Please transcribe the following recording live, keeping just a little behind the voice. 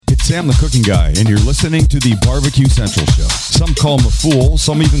Sam the Cooking Guy, and you're listening to the Barbecue Central Show. Some call him a fool,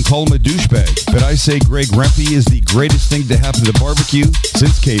 some even call him a douchebag, but I say Greg Rempe is the greatest thing to happen to barbecue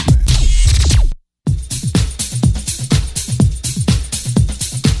since cavemen.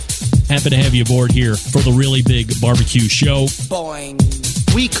 Happy to have you aboard here for the really big barbecue show. Boing.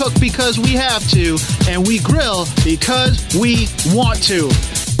 We cook because we have to, and we grill because we want to.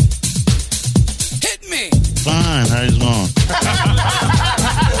 Hit me! Fine, how's it going?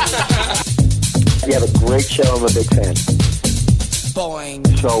 You have a great show. I'm a big fan. Boing.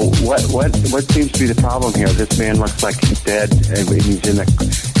 So what seems to be the problem here? This man looks like he's dead, and he's in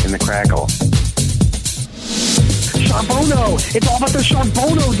the crackle. Charbono! It's all about the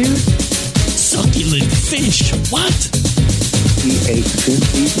charbono, dude! Succulent fish! What? He ate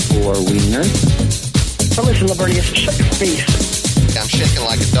 54 wieners. Now listen, Labernius, shut your face. I'm shaking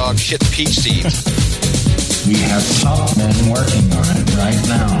like a dog shit peach seeds. We have top men working on it right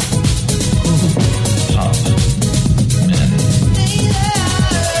now. Top men.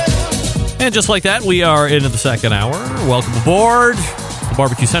 And just like that, we are into the second hour. Welcome aboard. The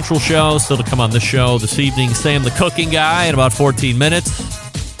Barbecue Central Show. Still to come on this show this evening, Sam the Cooking Guy in about 14 minutes.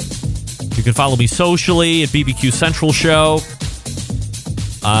 You can follow me socially at BBQ Central Show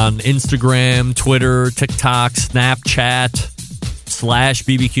on Instagram, Twitter, TikTok, Snapchat,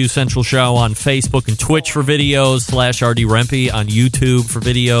 /BBQ Central Show on Facebook and Twitch for videos, /RD Rempe on YouTube for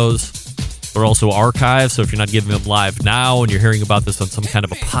videos. They're also archived, so if you're not giving them live now and you're hearing about this on some kind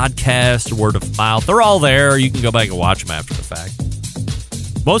of a podcast or word of mouth, they're all there. You can go back and watch them after the fact.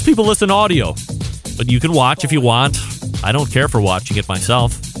 Most people listen to audio, but you can watch if you want. I don't care for watching it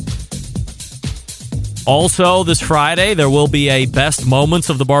myself. Also, this Friday, there will be a best moments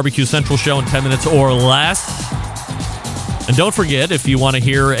of the Barbecue Central Show in 10 minutes or less. And don't forget, if you want to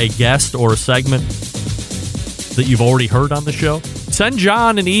hear a guest or a segment that you've already heard on the show, send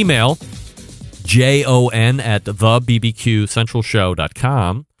John an email,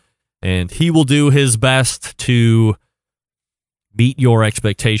 jon@thebbqcentralshow.com, and he will do his best to meet your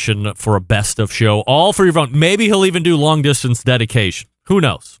expectation for a best of show, all for your phone. Maybe he'll even do long distance dedication. Who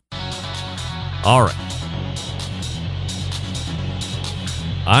knows? All right.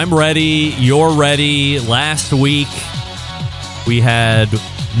 I'm ready. You're ready. Last week, we had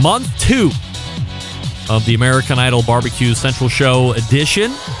month 2 of the American Idol Barbecue Central Show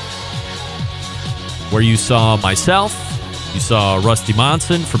edition, where you saw myself, you saw Rusty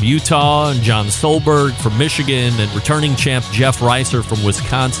Monson from Utah, and John Solberg from Michigan, and returning champ Jeff Reiser from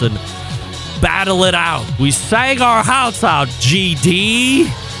Wisconsin battle it out. We sang our hearts out, GD.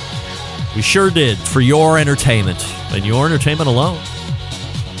 We sure did, for your entertainment, and your entertainment alone.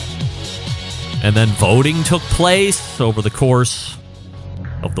 And then voting took place over the course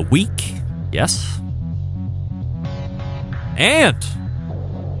of the week. Yes. And,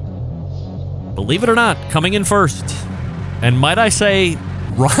 believe it or not, coming in first, and might I say,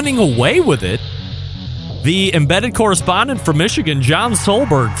 running away with it, the embedded correspondent from Michigan, John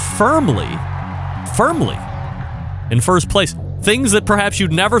Solberg, firmly in first place. Things that perhaps you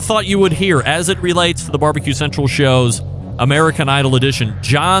never thought you would hear as it relates to the Barbecue Central Show's American Idol edition.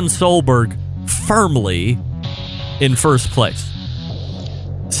 John Solberg firmly in first place.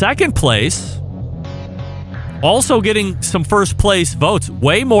 Second place, also getting some first place votes,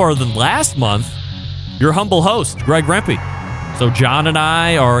 way more than last month, your humble host, Greg Rempe. So John and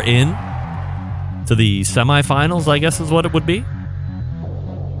I are in to the semifinals, I guess is what it would be.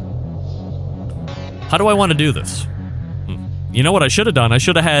 How do I want to do this? You know what I should have done? I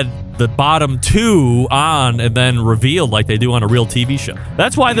should have had the bottom 2 on and then revealed like they do on a real TV show.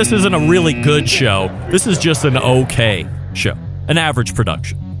 That's why this isn't a really good show. This is just an okay show. An average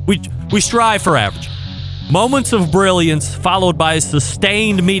production. We strive for average. Moments of brilliance followed by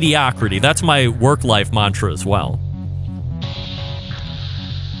sustained mediocrity. That's my work-life mantra as well.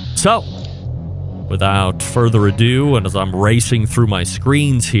 So, without further ado, and as I'm racing through my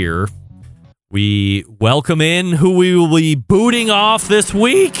screens here, we welcome in who we will be booting off this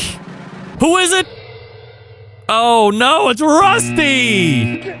week. Who is it? Oh, no, it's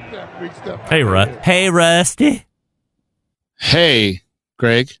Rusty. Hey, Rusty. Hey,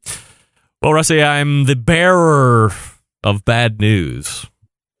 Greg. Well, Rusty, I'm the bearer of bad news.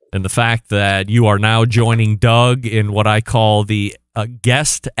 And the fact that you are now joining Doug in what I call the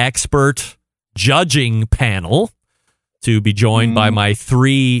guest expert judging panel to be joined by my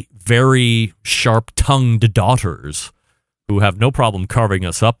 3 very sharp-tongued daughters who have no problem carving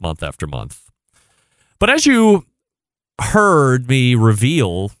us up month after month. But as you heard me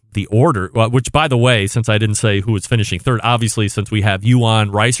reveal the order, which, by the way, since I didn't say who was finishing third, obviously, since we have you on,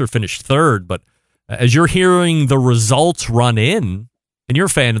 Reiser finished third, but as you're hearing the results run in and you're a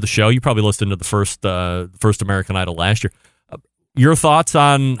fan of the show. You probably listened to the first American Idol last year. Your thoughts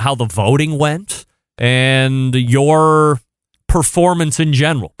on how the voting went and your performance in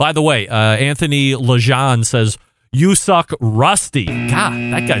general. By the way, Anthony Lejean says, "You suck, Rusty." God,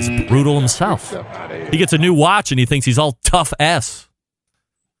 that guy's brutal himself. He gets a new watch and he thinks he's all tough S.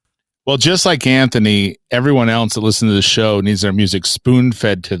 Well, just like Anthony, everyone else that listens to the show needs their music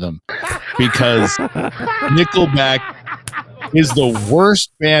spoon-fed to them because Nickelback is the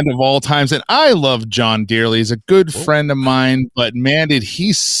worst band of all times. And I love John dearly. He's a good friend of mine, but man, did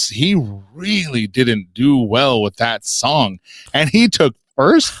he really didn't do well with that song. And he took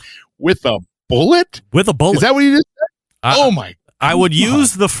first with a bullet? With a bullet. Is that what he just said? Oh, my God. I would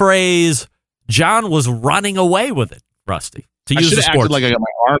use the phrase, John was running away with it, Rusty. I should have acted like I got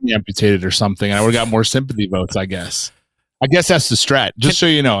my arm amputated or something, and I would have got more sympathy votes, I guess. I guess that's the strat. Just so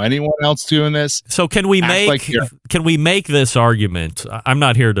you know, anyone else doing this? So can we make this argument? I'm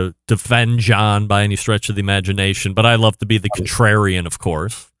not here to defend John by any stretch of the imagination, but I love to be the contrarian, of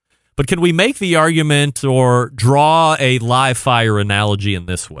course. But can we make the argument or draw a live fire analogy in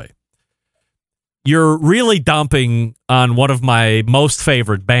this way? You're really dumping on one of my most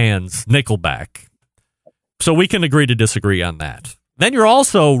favorite bands, Nickelback. So we can agree to disagree on that. Then you're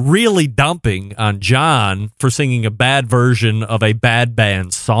also really dumping on John for singing a bad version of a bad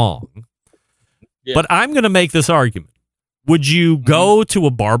band song. Yeah. But I'm going to make this argument. Would you go to a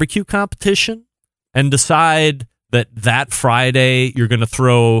barbecue competition and decide that Friday you're going to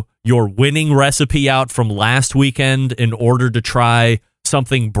throw your winning recipe out from last weekend in order to try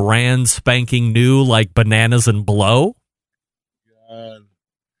something brand spanking new like bananas and blow?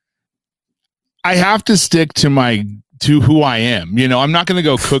 I have to stick to who I am. You know, I'm not going to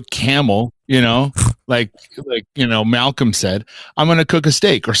go cook camel, you know, like, you know, Malcolm said. I'm going to cook a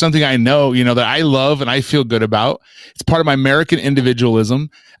steak or something I know, you know, that I love and I feel good about. It's part of my American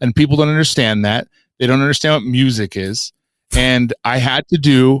individualism, and people don't understand that. They don't understand what music is. And I had to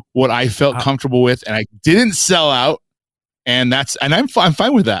do what I felt comfortable with, and I didn't sell out. And I'm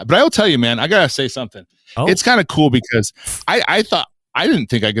fine with that. But I will tell you, man, I got to say something. It's kind of cool because I didn't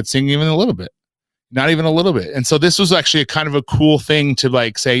think I could sing even a little bit. Not even a little bit. And so this was actually a kind of a cool thing to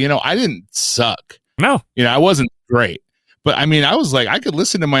like say, you know, I didn't suck. No. You know, I wasn't great. But I mean, I was like, I could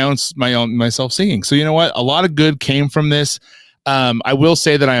listen to myself singing. So you know what? A lot of good came from this. I will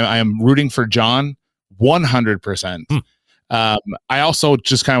say that I am rooting for John 100%. I also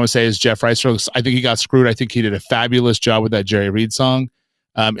just kind of would say as Jeff Reister, I think he got screwed. I think he did a fabulous job with that Jerry Reed song.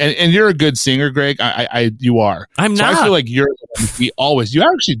 And you're a good singer, Greg. You are. I'm not. I feel like you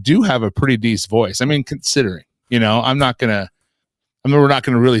actually do have a pretty decent voice. I mean, considering, you know, we're not going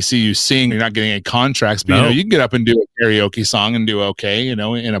to really see you sing. You're not getting any contracts, but you know, you can get up and do a karaoke song and do okay, you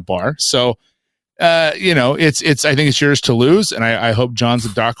know, in a bar. So, you know, I think it's yours to lose. And I hope John's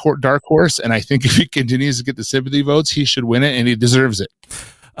a dark horse. And I think if he continues to get the sympathy votes, he should win it and he deserves it.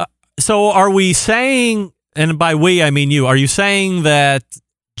 So are we saying, and by we, I mean you, are you saying that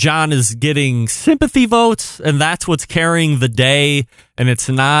John is getting sympathy votes and that's what's carrying the day, and it's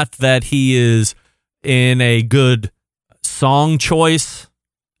not that he is in a good song choice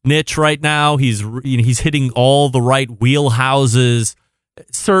niche right now? He's hitting all the right wheelhouses.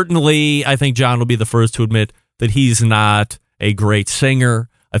 Certainly, I think John will be the first to admit that he's not a great singer.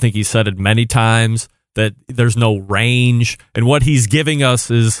 I think he said it many times that there's no range, and what he's giving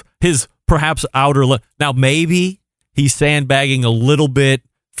us is his perhaps outer limit. Now, maybe he's sandbagging a little bit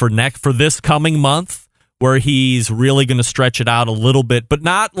for this coming month, where he's really going to stretch it out a little bit, but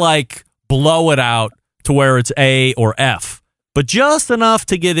not like blow it out to where it's A or F, but just enough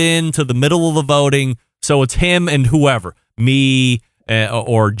to get into the middle of the voting. So it's him and whoever, me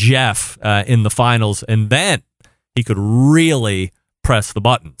or Jeff in the finals, and then he could really press the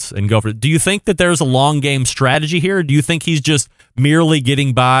buttons and go for it. Do you think that there's a long game strategy here? Or do you think he's just merely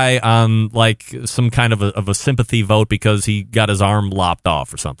getting by on like some kind of a sympathy vote because he got his arm lopped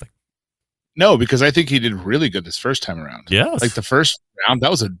off or something? No, because I think he did really good this first time around. Yes. Like the first round,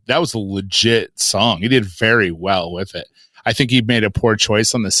 that was a legit song. He did very well with it. I think he made a poor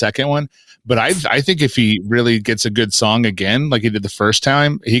choice on the second one, but I think if he really gets a good song again, like he did the first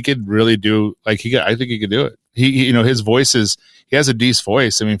time, he could really do I think he could do it. He you know, his voice he has a decent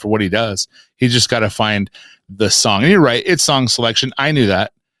voice. I mean, for what he does, he just got to find the song. And you're right. It's song selection. I knew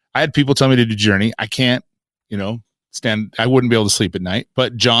that. I had people tell me to do Journey. I can't, you know, I wouldn't be able to sleep at night,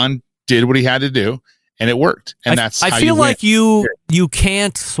 but John did what he had to do and it worked. And that's, I feel like you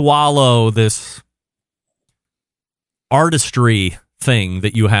can't swallow this artistry thing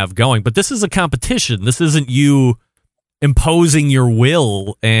that you have going, but this is a competition. This isn't you imposing your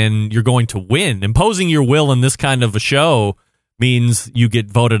will and you're going to win. Imposing your will in this kind of a show means you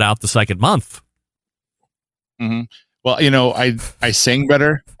get voted out the second month. Mm-hmm. Well, you know, I sang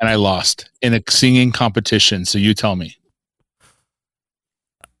better and I lost in a singing competition. So you tell me.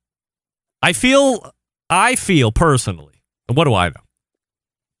 I feel personally, and what do I know?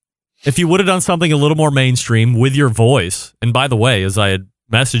 If you would have done something a little more mainstream with your voice, and by the way, as I had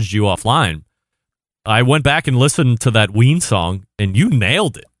messaged you offline, I went back and listened to that Ween song, and you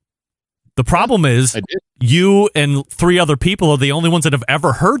nailed it. The problem is you and 3 other people are the only ones that have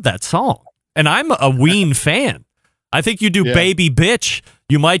ever heard that song. And I'm a Ween fan. I think you do Baby Bitch,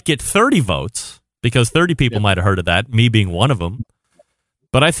 you might get 30 votes, because 30 people might have heard of that, me being one of them.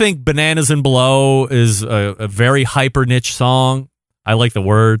 But I think Bananas and Below is a very hyper niche song. I like the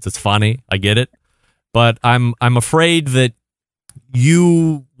words. It's funny. I get it. But I'm afraid that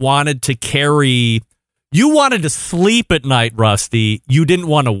you wanted to sleep at night, Rusty. You didn't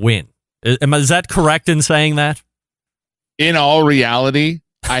want to win. Is that correct in saying that? In all reality,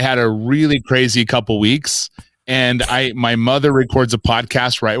 I had a really crazy couple weeks, and my mother records a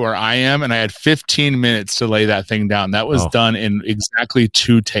podcast right where I am, and I had 15 minutes to lay that thing down. That was done in exactly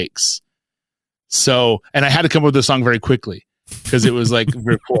 2 takes. So, and I had to come up with the song very quickly because it was like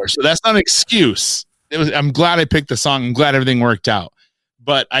record. So that's not an excuse. I'm glad I picked the song. I'm glad everything worked out.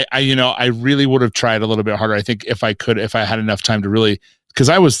 But I really would have tried a little bit harder. I think if I had enough time to really, because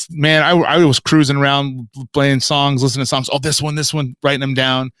I was cruising around playing songs, listening to songs. Oh, this one, writing them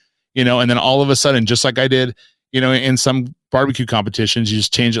down, and then all of a sudden, just like I did, in some barbecue competitions, you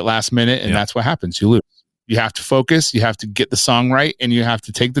just change it last minute, and that's what happens. You lose. You have to focus. You have to get the song right, and you have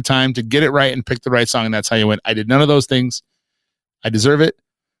to take the time to get it right and pick the right song, and that's how you win. I did none of those things. I deserve it.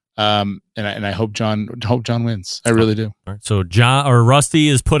 And I hope John wins. I really do. All right, so Rusty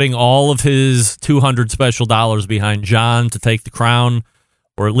is putting all of his $200 special dollars behind John to take the crown,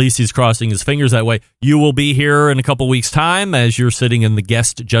 or at least he's crossing his fingers that way. You will be here in a couple weeks' time as you're sitting in the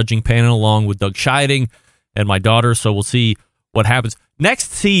guest judging panel along with Doug Scheiding and my daughter. So we'll see what happens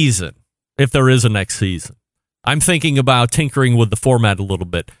next season, if there is a next season. I'm thinking about tinkering with the format a little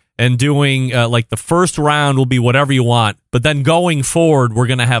bit and doing like the first round will be whatever you want, but then going forward, we're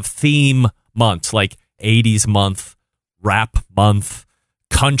going to have theme months like 80s month, rap month,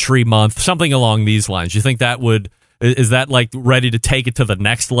 country month, something along these lines. You think that is that like ready to take it to the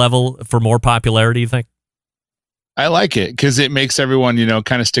next level for more popularity, you think? I like it because it makes everyone,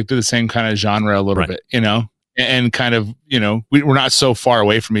 kind of stick to the same kind of genre a little bit, and kind of, we're not so far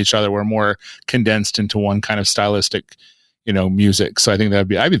away from each other. We're more condensed into one kind of stylistic, music. So I think that'd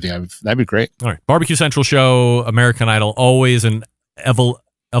be great. All right. Barbecue Central Show, American Idol, always an ever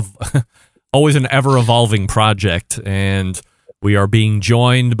evolving project. And we are being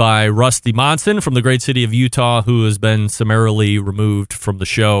joined by Rusty Monson from the great city of Utah, who has been summarily removed from the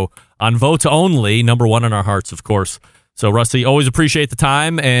show on votes only, number 1 in our hearts, of course. So, Rusty, always appreciate the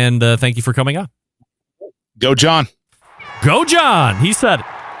time, and thank you for coming on. Go, John. Go, John. He said it.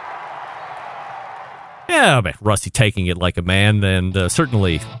 Yeah, man, Rusty taking it like a man, and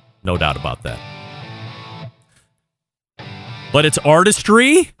certainly no doubt about that. But it's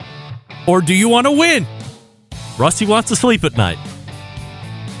artistry, or do you want to win? Rusty wants to sleep at night.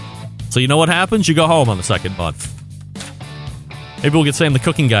 So you know what happens? You go home on the second month. Maybe we'll get Sam the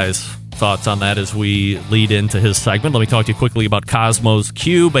Cooking Guy's thoughts on that as we lead into his segment. Let me talk to you quickly about Cosmos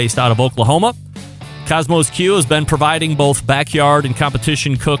Q, based out of Oklahoma. Cosmos Q has been providing both backyard and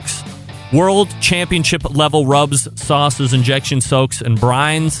competition cooks world championship level rubs, sauces, injection soaks, and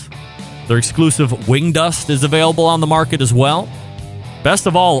brines. Their exclusive wing dust is available on the market as well. Best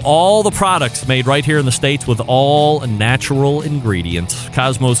of all the products made right here in the States with all natural ingredients.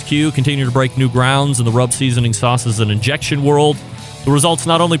 Cosmos Q continue to break new grounds in the rub, seasoning, sauces, and injection world. The results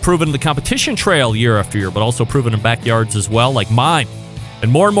not only proven in the competition trail year after year, but also proven in backyards as well, like mine.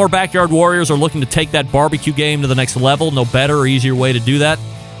 And more backyard warriors are looking to take that barbecue game to the next level. No better or easier way to do that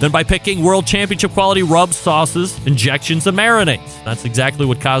than by picking world championship quality rubs, sauces, injections, and marinades. That's exactly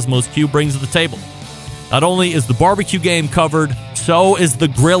what Cosmos Q brings to the table. Not only is the barbecue game covered, so is the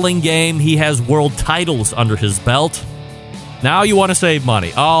grilling game. He has world titles under his belt. Now you want to save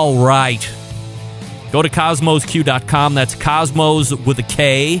money. All right. Go to cosmosq.com. That's Cosmos with a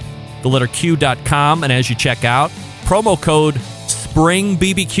K, the letter Q.com. And as you check out, promo code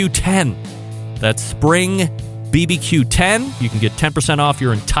SPRINGBBQ10. That's SPRINGBBQ10. You can get 10% off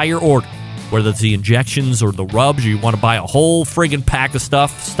your entire order, whether it's the injections or the rubs, or you want to buy a whole friggin' pack of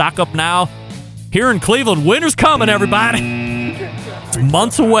stuff. Stock up now. Here in Cleveland, winter's coming, everybody. It's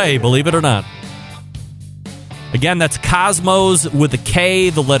months away, believe it or not. Again, that's Cosmos with a K,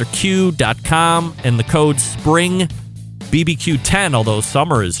 the letter Q.com, and the code SPRINGBBQ10, although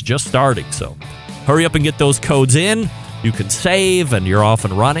summer is just starting. So hurry up and get those codes in. you can save, and you're off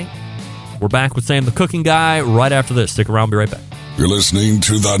and running. We're back with Sam the Cooking Guy right after this. Stick around, be right back. You're listening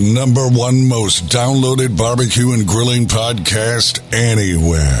to the #1 most downloaded barbecue and grilling podcast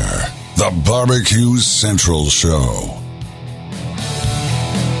anywhere. The Barbecue Central Show.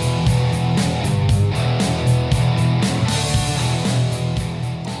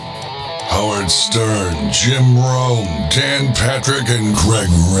 Howard Stern, Jim Rome, Dan Patrick, and Greg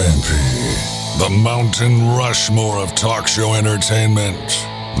Rempe. The Mountain Rushmore of talk show entertainment.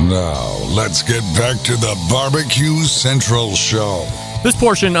 Now, let's get back to the Barbecue Central Show. This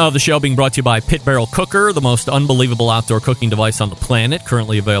portion of the show being brought to you by Pit Barrel Cooker, the most unbelievable outdoor cooking device on the planet.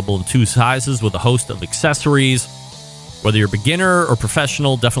 Currently available in 2 sizes with a host of accessories. Whether you're a beginner or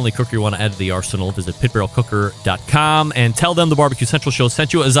professional, definitely cooker you want to add to the arsenal. Visit pitbarrelcooker.com and tell them the Barbecue Central Show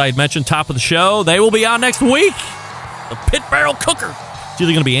sent you. As I had mentioned, top of the show, they will be on next week. The Pit Barrel Cooker. It's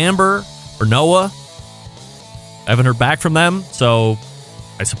either going to be Amber or Noah. I haven't heard back from them, so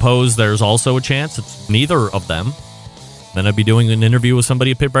I suppose there's also a chance it's neither of them. Then I'd be doing an interview with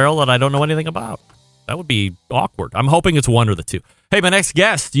somebody at Pit Barrel that I don't know anything about. That would be awkward. I'm hoping it's one or the two. Hey, my next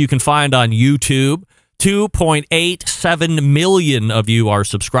guest you can find on YouTube. 2.87 million of you are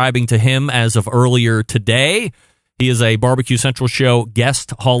subscribing to him as of earlier today. He is a Barbecue Central Show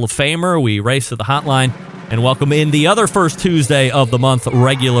guest Hall of Famer. We race to the hotline and welcome in the other first Tuesday of the month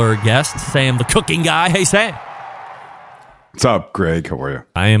regular guest, Sam the Cooking Guy. Hey, Sam. What's up, Greg? How are you?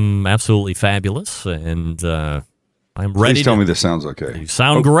 I am absolutely fabulous, and I'm ready. Please tell me this sounds okay. You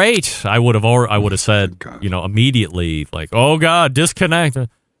sound great. I would have said, immediately, like, oh God, disconnect.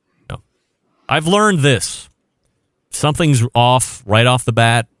 No. I've learned this. Something's off right off the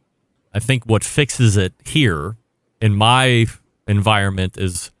bat. I think what fixes it here in my environment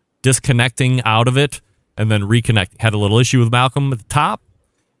is disconnecting out of it and then reconnecting. Had a little issue with Malcolm at the top.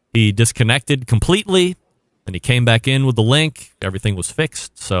 He disconnected completely, and he came back in with the link. Everything was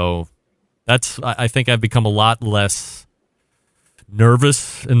fixed. So I think I've become a lot less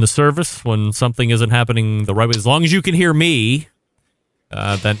nervous in the service when something isn't happening the right way. As long as you can hear me,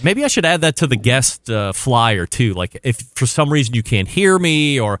 then maybe I should add that to the guest flyer too. Like if for some reason you can't hear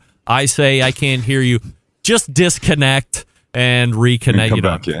me or I say I can't hear you, just disconnect and reconnect. Come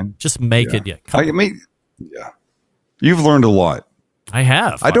back in. Just make it. Yeah. Yeah. You've learned a lot. I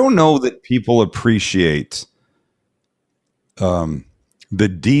have. I don't know that people appreciate the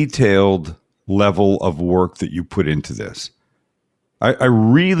detailed level of work that you put into this. I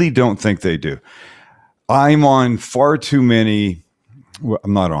really don't think they do. I'm on far too many. Well,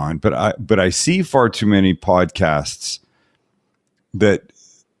 I'm not on, but I see far too many podcasts that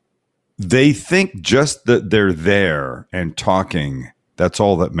they think just that they're there and talking. That's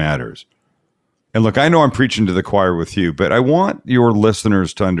all that matters. And look, I know I'm preaching to the choir with you, but I want your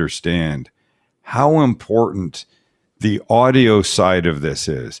listeners to understand how important the audio side of this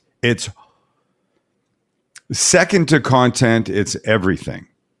is. It's second to content. It's everything.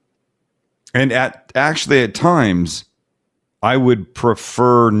 And at times, I would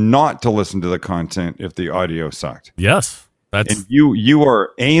prefer not to listen to the content if the audio sucked. Yes. And you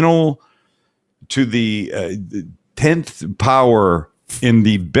are anal to the 10th power in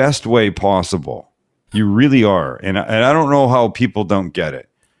the best way possible. You really are. And I don't know how people don't get it.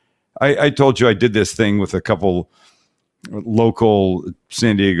 I told you I did this thing with a couple local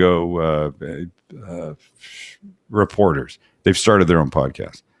San Diego reporters. They've started their own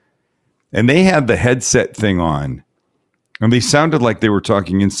podcast. And they had the headset thing on. And they sounded like they were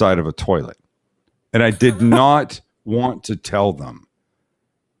talking inside of a toilet. And I did not want to tell them.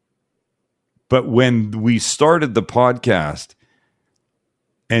 But when we started the podcast,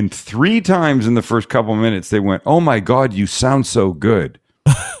 and 3 times in the first couple of minutes, they went, "Oh my God, you sound so good."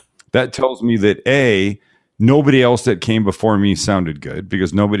 That tells me that A, nobody else that came before me sounded good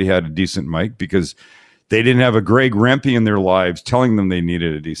because nobody had a decent mic because they didn't have a Greg Rempe in their lives telling them they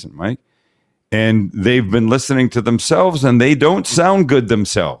needed a decent mic. And they've been listening to themselves and they don't sound good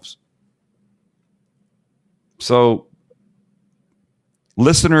themselves. So,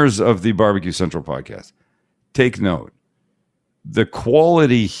 listeners of the Barbecue Central podcast, take note. The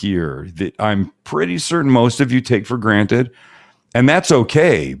quality here that I'm pretty certain most of you take for granted, and that's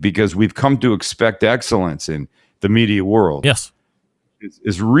okay because we've come to expect excellence in the media world. Yes.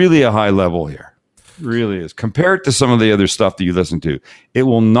 It's really a high level here. Really is. Compared to some of the other stuff that you listen to, it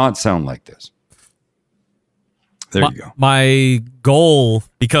will not sound like this. There you go. My goal,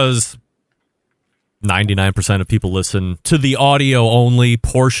 because 99% of people listen to the audio only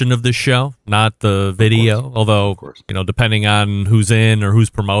portion of the show, not the video. Although, depending on who's in or who's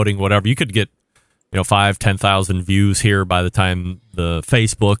promoting, whatever, you could get 5,000-10,000 views here by the time the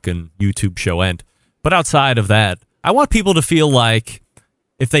Facebook and YouTube show end. But outside of that, I want people to feel like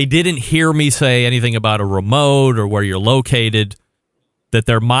if they didn't hear me say anything about a remote or where you're located, that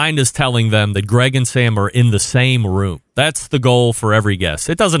their mind is telling them that Greg and Sam are in the same room. That's the goal for every guest.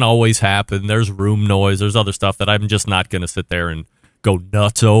 It doesn't always happen. There's room noise. There's other stuff that I'm just not going to sit there and go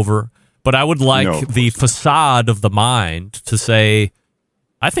nuts over. But I would like the facade of the mind to say,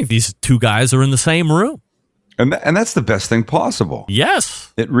 I think these two guys are in the same room. And that's the best thing possible.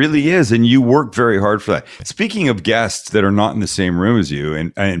 Yes. It really is. And you work very hard for that. Speaking of guests that are not in the same room as you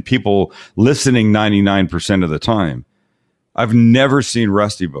and people listening 99% of the time, I've never seen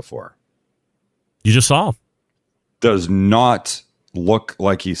Rusty before. You just saw him. Does not look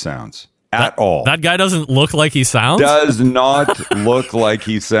like he sounds at all. That guy doesn't look like he sounds? Does not look like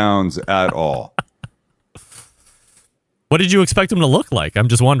he sounds at all. What did you expect him to look like? I'm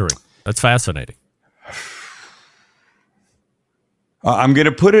just wondering. That's fascinating. I'm going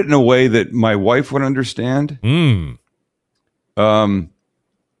to put it in a way that my wife would understand.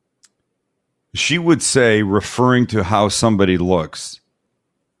 She would say, referring to how somebody looks,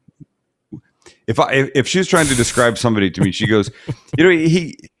 if she was trying to describe somebody to me, she goes,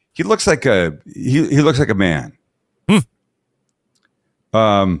 he looks like a man.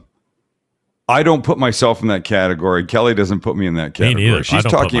 I don't put myself in that category. Kelly doesn't put me in that category. She's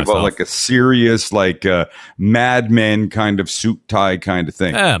talking about like a serious, like Mad Men kind of suit tie kind of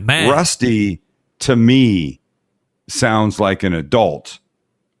thing. Man. Rusty, to me, sounds like an adult.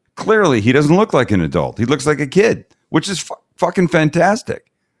 Clearly, he doesn't look like an adult. He looks like a kid, which is fucking fantastic.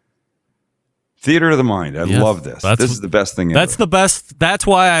 Theater of the mind. I love this. This is the best thing ever. That's the best. That's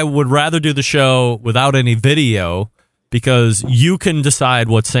why I would rather do the show without any video, because you can decide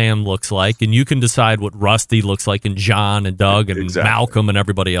what Sam looks like, and you can decide what Rusty looks like, and John and Doug and Malcolm and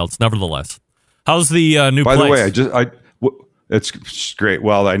everybody else. Nevertheless, how's the new place? By the way, it's great.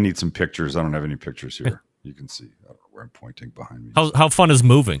 Well, I need some pictures. I don't have any pictures here. You can see where I'm pointing behind me. How fun is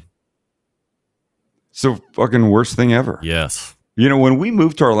moving? It's the fucking worst thing ever. Yes. When we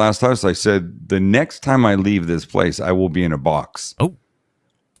moved to our last house, I said, the next time I leave this place, I will be in a box. Oh.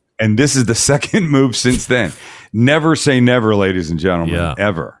 And this is the second move since then. Never say never, ladies and gentlemen. Yeah.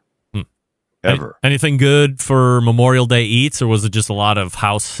 Ever. Ever. Anything good for Memorial Day eats, or was it just a lot of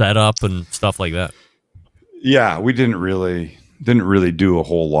house setup and stuff like that? Yeah, we didn't really do a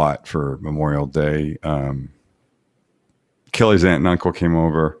whole lot for Memorial Day. Kelly's aunt and uncle came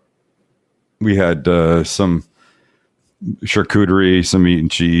over. We had some charcuterie, some meat and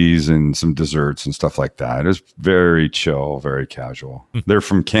cheese, and some desserts and stuff like that. It was very chill, very casual. They're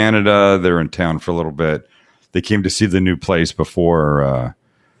from Canada. They're in town for a little bit. They came to see the new place before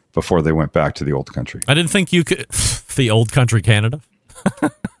they went back to the old country. I didn't think you could. The old country, Canada.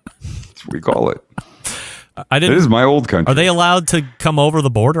 That's what we call it. It is my old country. Are they allowed to come over the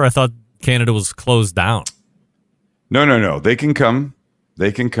border? I thought Canada was closed down. No. They can come.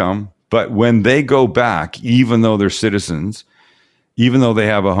 But when they go back, even though they're citizens, even though they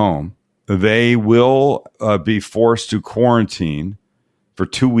have a home, they will be forced to quarantine for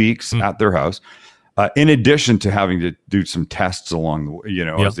 2 weeks at their house. In addition to having to do some tests along the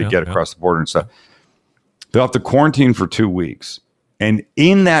way, as they get across the border and stuff. They'll have to quarantine for 2 weeks. And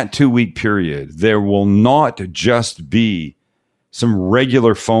in that 2 week period, there will not just be some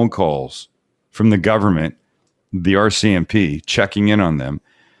regular phone calls from the government, the RCMP, checking in on them.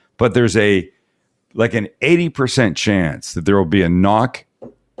 But there's an 80% chance that there will be a knock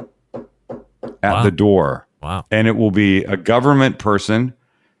at the door. Wow. And it will be a government person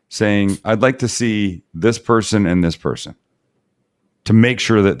saying, I'd like to see this person and this person, to make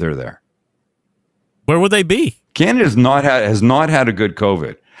sure that they're there. Where would they be? Canada has not had a good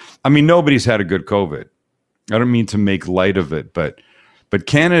COVID. I mean, nobody's had a good COVID. I don't mean to make light of it, but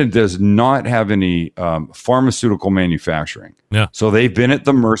Canada does not have any pharmaceutical manufacturing. Yeah. So they've been at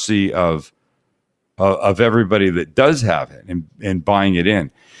the mercy of everybody that does have it and buying it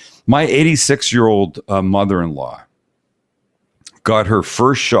in. My 86-year-old mother-in-law got her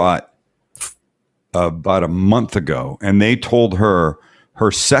first shot about a month ago, and they told her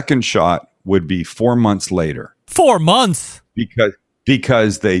second shot would be 4 months later. 4 months?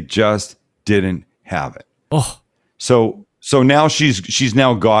 Because they just didn't have it. Oh. So now she's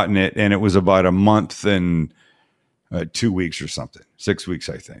now gotten it, and it was about a month and 2 weeks or something, 6 weeks,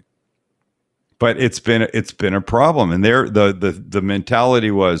 I think. But it's been a problem, and the mentality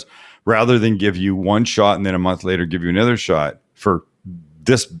was, rather than give you one shot and then a month later give you another shot for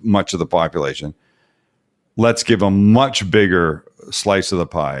this much of the population, let's give a much bigger slice of the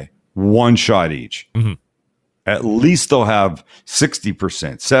pie, one shot each. Mm-hmm. At least they'll have 60%,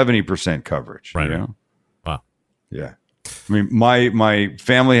 70% coverage. Right. You know? Wow. Yeah. I mean, my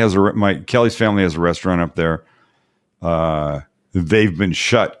family Kelly's family has a restaurant up there. they've been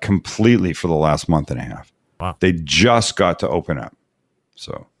shut completely for the last month and a half. Wow. They just got to open up.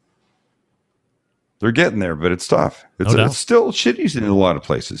 So they're getting there, but it's tough. It's still shitty in a lot of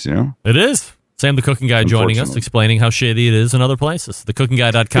places, you know? It is. Sam, the cooking guy, joining us, explaining how shitty it is in other places.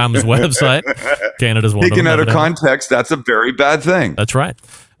 TheCookingGuy.com is website. Canada's one of them. Taken out of context, that's a very bad thing. That's right.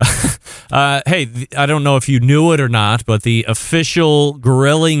 Hey, I don't know if you knew it or not, but the official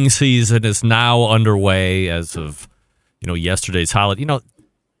grilling season is now underway as of, yesterday's holiday.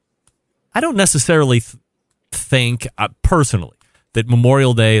 I don't necessarily think, personally, that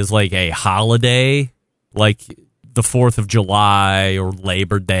Memorial Day is like a holiday, like the 4th of July or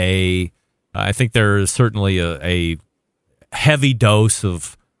Labor Day. I think there is certainly a heavy dose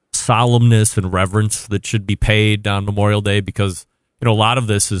of solemnness and reverence that should be paid on Memorial Day because, a lot of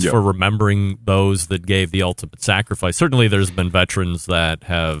this is for remembering those that gave the ultimate sacrifice. Certainly there's been veterans that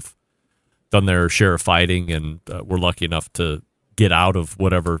have done their share of fighting and were lucky enough to get out of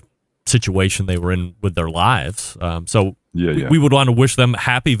whatever situation they were in with their lives. We would want to wish them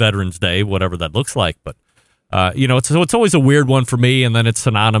happy Veterans Day, whatever that looks like. But it's always a weird one for me, and then it's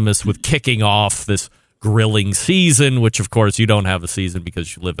synonymous with kicking off this grilling season, which, of course, you don't have a season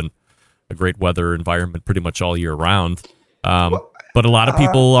because you live in a great weather environment pretty much all year round. But a lot of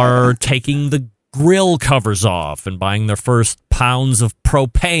people are taking the grill covers off and buying their first pounds of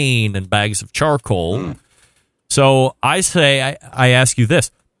propane and bags of charcoal. So I ask you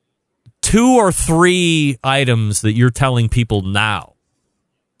this. 2 or 3 items that you're telling people now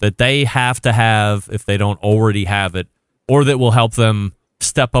that they have to have if they don't already have it, or that will help them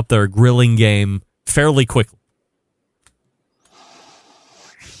step up their grilling game fairly quickly.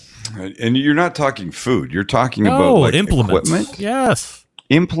 And you're not talking food. You're talking about like implements. Equipment? Yes.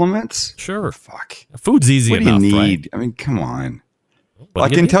 Implements? Sure. Fuck. Food's easy enough, what do you need? right? I mean, come on. I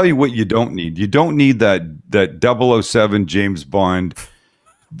can tell you what you don't need. You don't need that 007 James Bond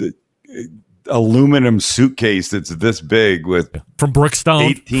the aluminum suitcase that's this big with from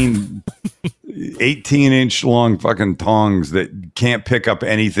Brookstone 18-inch long fucking tongs that can't pick up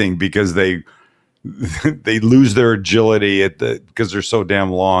anything because they lose their agility because they're so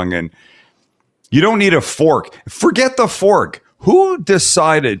damn long. And you don't need a fork. Forget the fork. Who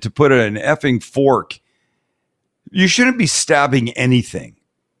decided to put an effing fork? You shouldn't be stabbing anything.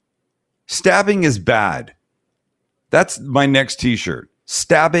 Stabbing is bad. That's my next t-shirt.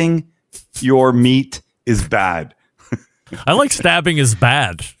 Stabbing your meat is bad. I like stabbing is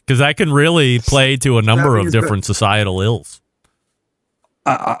bad because that can really play to a number of different societal ills.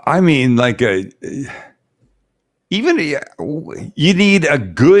 I mean, like you need a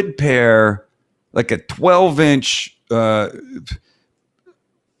good pair, like a 12-inch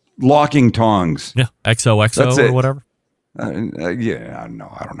locking tongs. Yeah, XOXO or whatever. I don't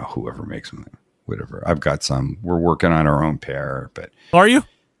know. I don't know whoever makes them. Whatever. I've got some. We're working on our own pair, but are you?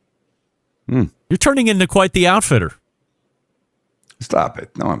 You're turning into quite the outfitter. Stop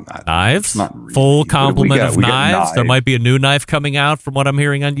it. No, I'm not. Knives? Not really. Full complement of knives. There might be a new knife coming out from what I'm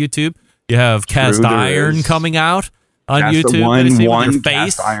hearing on YouTube. You have cast iron coming out on YouTube. One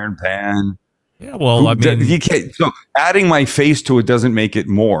cast iron pan. Yeah, well, I mean, you can't. So adding my face to it doesn't make it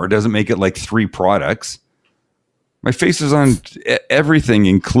more. It doesn't make it like 3 products. My face is on everything,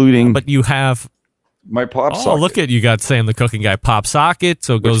 including. But you have my pop socket. Oh, look at you got Sam the Cooking Guy pop socket,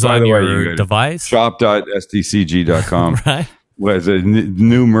 so it goes on your device. Shop.stcg.com. Right. Was a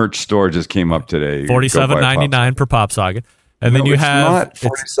new merch store just came up today. $47.99 per pop socket, and then you have not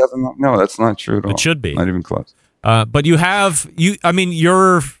 47. No, that's not true at all. It should be not even close. But you have you. I mean,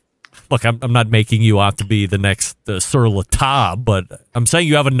 you're. Look, I'm not making you out to be the next Sir Latab, but I'm saying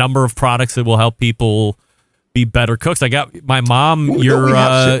you have a number of products that will help people be better cooks. I got my mom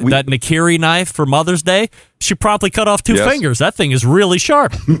that Nakiri knife for Mother's Day. She promptly cut off 2 fingers. That thing is really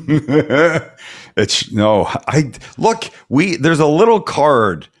sharp. There's a little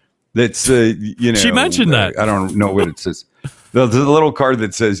card that's She mentioned that. I don't know what it says. There's a little card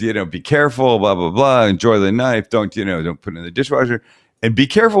that says, be careful, blah blah blah, enjoy the knife, don't put it in the dishwasher, and be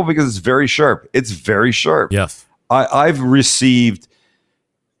careful because it's very sharp. It's very sharp. Yes. I've received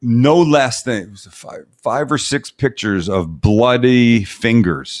no less than 5 or 6 pictures of bloody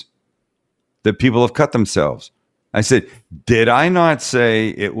fingers that people have cut themselves. I said, did I not say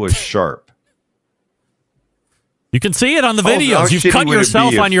it was sharp? You can see it on the videos. You've cut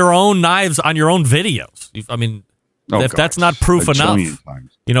yourself on your own knives on your own videos. If that's not proof enough,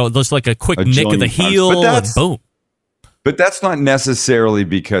 just like a quick nick of the heel and boom. But that's not necessarily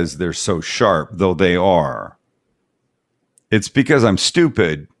because they're so sharp, though they are. It's because I'm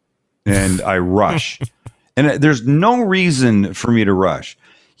stupid and I rush. And there's no reason for me to rush.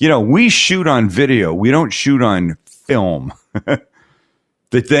 We shoot on video. We don't shoot on film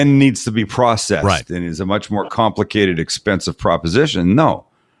that then needs to be processed Right. and is a much more complicated, expensive proposition. No,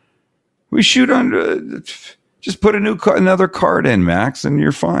 we shoot on. Just put another card in, Max, and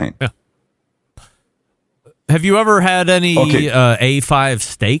you're fine. Yeah. Have you ever had any A5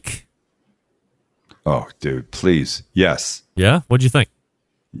 steak? Oh, dude, please. Yes. Yeah? What'd you think?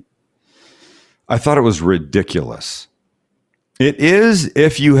 I thought it was ridiculous. It is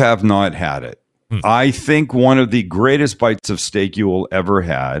if you have not had it. I think one of the greatest bites of steak you will ever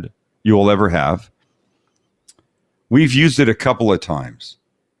have. We've used it a couple of times.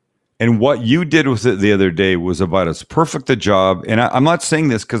 And what you did with it the other day was about as perfect a job. And I'm not saying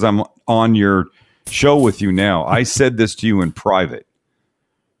this because I'm on your show with you now. I said this to you in private.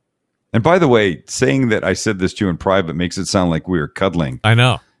 And by the way, saying that I said this to you in private makes it sound like we were cuddling. I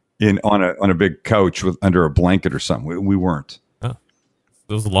know. On a big couch under a blanket or something. We weren't. Oh,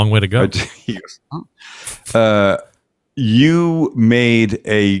 it was a long way to go. You made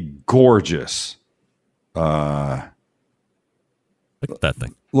a gorgeous. Look at that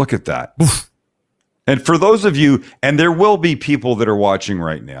thing. Look at that. And for those of you, and there will be people that are watching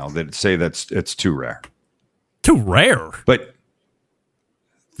right now that say it's too rare. Too rare? But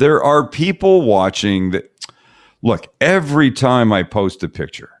there are people watching that. Look, every time I post a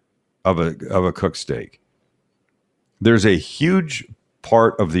picture of a cooked steak, there's a huge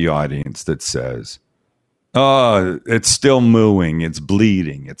part of the audience that says, "Oh, it's still mooing, it's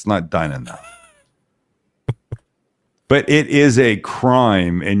bleeding, it's not done enough." But it is a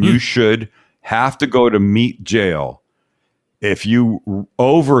crime, and you should have to go to meat jail if you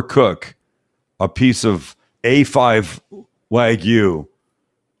overcook a piece of A5 Wagyu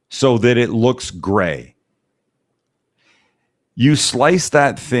so that it looks gray. You slice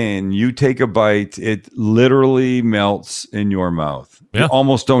that thin, you take a bite, it literally melts in your mouth. Yeah. You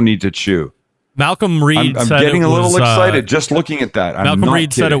almost don't need to chew. Malcolm Reed I'm said getting it a little was, excited just looking at that. Malcolm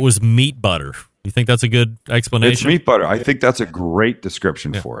Reed said it was meat butter. You think that's a good explanation? It's meat butter. I think that's a great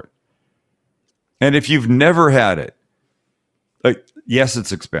description for it. And if you've never had it, yes,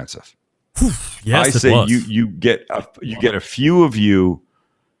 it's expensive. Yes, I say you get a few of you,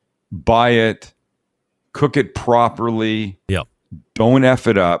 buy it, cook it properly. Yep. Don't F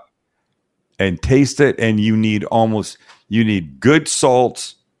it up, and taste it. And you need good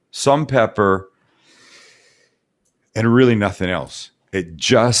salt, some pepper, and really nothing else. It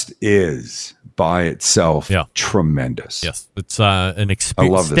just is by itself tremendous. Yes, it's an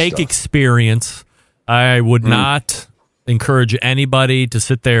steak stuff. experience. I would not encourage anybody to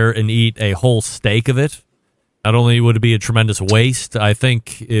sit there and eat a whole steak of it. Not only would it be a tremendous waste, I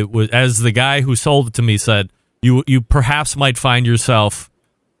think it was, as the guy who sold it to me said, you perhaps might find yourself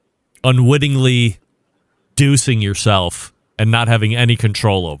unwittingly dosing yourself and not having any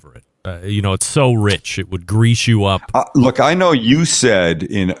control over it. It's so rich, it would grease you up. Look, I know you said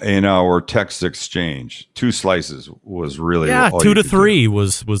in our text exchange, 2 slices was really 2 to 3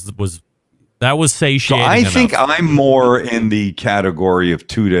 was that was satiating. So I enough. think I'm more in the category of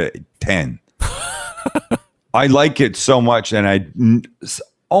 2 to 10. I like it so much, and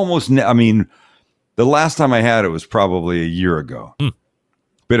the last time I had it was probably a year ago.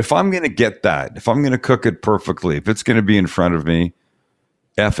 But if I'm going to get that, if I'm going to cook it perfectly, if it's going to be in front of me,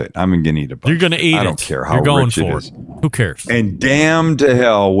 F it. I'm going to eat a bunch. You're going to eat it. I don't care how You're going rich for it is. Who cares? And damn to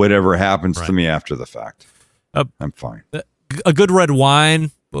hell whatever happens to me after the fact. I'm fine. A good red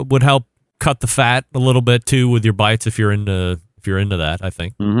wine would help cut the fat a little bit too with your bites if you're into that. I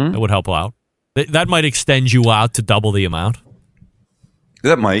think that would help out. That might extend you out to double the amount.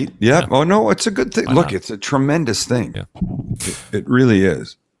 That might, yeah. Oh no, it's a good thing. Look, it's a tremendous thing. Yeah. It really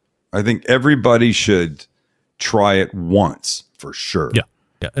is. I think everybody should try it once for sure. Yeah.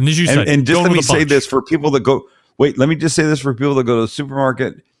 Yeah, and as you said, and just let me say this for people that go. Wait, let me just say this for people that go to the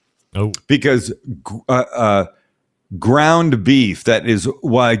supermarket. Oh, because ground beef that is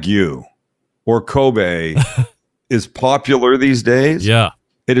Wagyu or Kobe is popular these days. Yeah,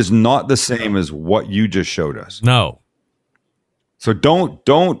 it is not the same as what you just showed us. No. So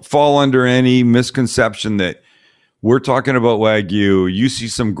don't fall under any misconception that we're talking about Wagyu. You see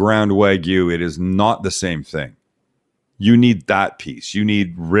some ground Wagyu, it is not the same thing. You need that piece. You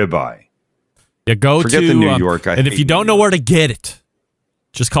need ribeye. Yeah, Forget the New York. And if you don't know where to get it,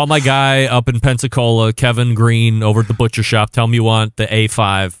 just call my guy up in Pensacola, Kevin Green, over at the butcher shop. Tell him you want the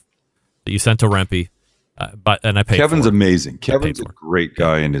A5 that you sent to Rempe. And I paid. Kevin's for it. Amazing. Kevin's a great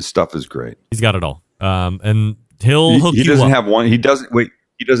guy, and his stuff is great. He's got it all. And he'll hook you up. He doesn't have one. He doesn't. Wait.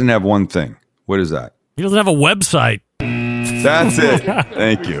 He doesn't have one thing. What is that? He doesn't have a website. That's it.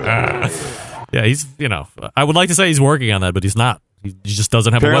 Thank you. Yeah, he's, I would like to say he's working on that, but he's not. He just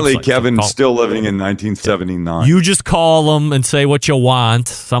doesn't have Apparently, a website. Kevin's So still living in 1979. you just call him and say what you want.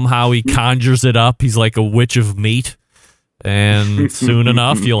 Somehow he conjures it up. He's like a witch of meat. And soon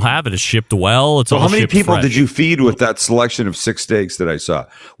enough, you'll have it. It's shipped well. It's So all how many shipped people fresh. did you feed with that selection of 6 steaks that I saw?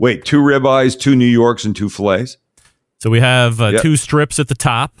 Wait, 2 ribeyes, 2 New Yorks, and 2 fillets? So we have 2 strips at the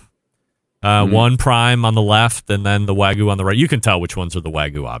top, one prime on the left, and then the Wagyu on the right. You can tell which ones are the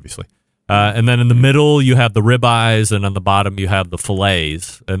Wagyu, obviously. And then in the middle, you have the ribeyes, and on the bottom, you have the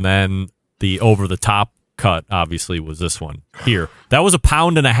fillets. And then the over-the-top cut, obviously, was this one here. That was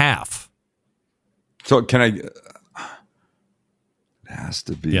 £1.50. So can I... It has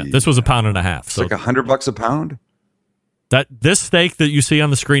to be... Yeah, this was £1.50. It's So like $100 a pound? this steak that you see on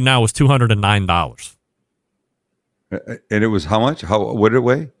the screen now was $209. And it was how much? What did it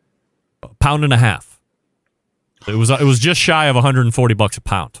weigh? £1.50. It was just shy of $140 a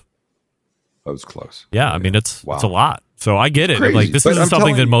pound. That was close. Yeah, I mean it's a lot. So I get it. Crazy. Like this But isn't I'm something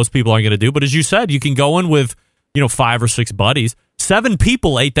telling that you- most people aren't going to do. But as you said, you can go in with 5 or 6 buddies. 7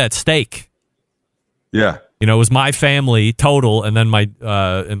 people ate that steak. Yeah. It was my family total, and then my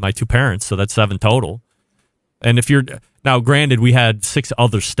 2 parents. So that's 7 total. And if you're now, granted, we had 6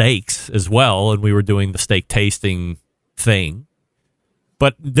 other steaks as well, and we were doing the steak tasting thing.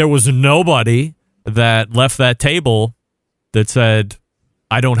 But there was nobody that left that table that said,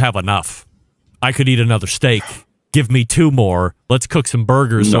 "I don't have enough. I could eat another steak. Give me 2 more. Let's cook some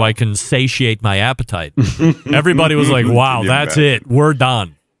burgers so I can satiate my appetite." Everybody was like, "Wow, that's it. We're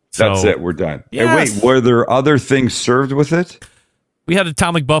done." That's So, it. We're done. Yes. And wait, were there other things served with it? We had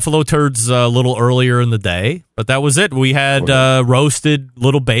atomic buffalo turds a little earlier in the day, but that was it. We had roasted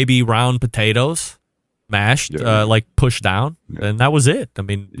little baby round potatoes, mashed, like pushed down, and that was it. I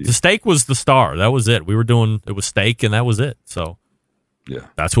mean, the steak was the star. That was it. It was steak, and that was it. So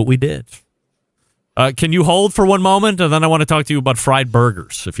that's what we did. Can you hold for one moment? And then I want to talk to you about fried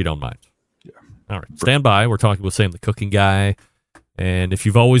burgers, if you don't mind. Yeah. All right. Stand by. We're talking with Sam, the cooking guy. And if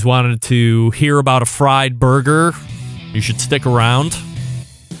you've always wanted to hear about a fried burger, you should stick around.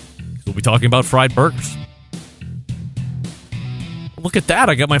 We'll be talking about fried burgers. Look at that.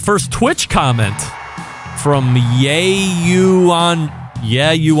 I got my first Twitch comment from You on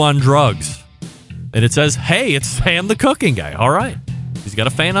Drugs. And it says, "Hey, it's Sam, the cooking guy." All right. He's got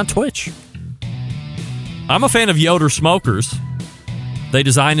a fan on Twitch. I'm a fan of Yoder Smokers. They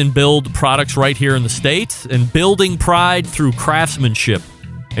design and build products right here in the States, and building pride through craftsmanship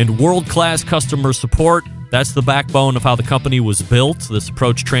and world-class customer support. That's the backbone of how the company was built. This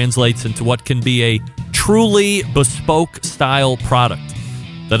approach translates into what can be a truly bespoke style product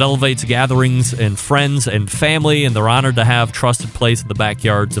that elevates gatherings and friends and family, and they're honored to have trusted place in the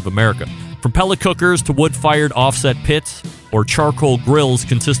backyards of America. From pellet cookers to wood-fired offset pits or charcoal grills,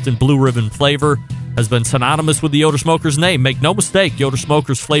 consistent blue ribbon flavor has been synonymous with the Yoder Smokers name. Make no mistake, Yoder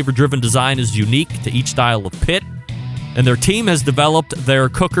Smokers' flavor-driven design is unique to each style of pit, and their team has developed their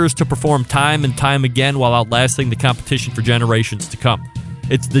cookers to perform time and time again while outlasting the competition for generations to come.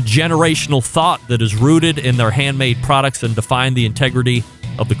 It's the generational thought that is rooted in their handmade products and define the integrity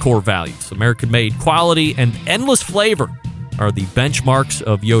of the core values. American-made quality and endless flavor are the benchmarks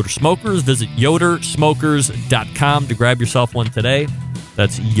of Yoder Smokers. Visit yodersmokers.com to grab yourself one today.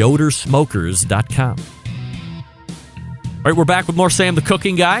 That's yodersmokers.com. All right, we're back with more Sam the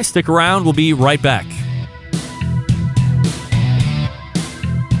Cooking Guy. Stick around. We'll be right back.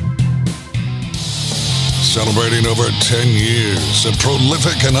 Celebrating over 10 years of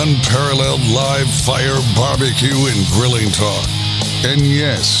prolific and unparalleled live fire barbecue and grilling talk. And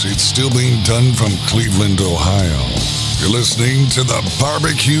yes, it's still being done from Cleveland, Ohio. You're listening to the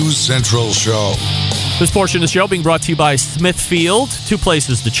Barbecue Central Show. This portion of the show being brought to you by Smithfield. 2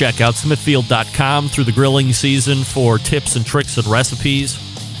 places to check out, smithfield.com through the grilling season for tips and tricks and recipes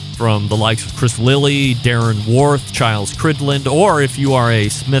from the likes of Chris Lilly, Darren Worth, Giles Cridland, or if you are a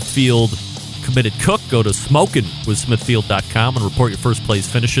Smithfield committed cook, go to smokinwithsmithfield.com and report your first place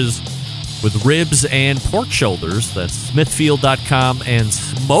finishes with ribs and pork shoulders. That's smithfield.com and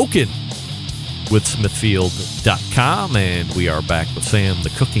smokinwithsmithfield.com. And we are back with Sam,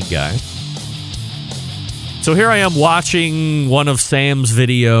 the cooking guy. So here I am watching one of Sam's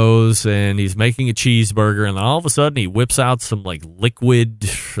videos, and he's making a cheeseburger, and then all of a sudden he whips out some like liquid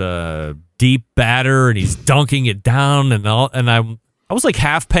deep batter, and he's dunking it down, and I was like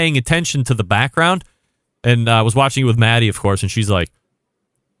half paying attention to the background, and I was watching it with Maddie, of course, and she's like,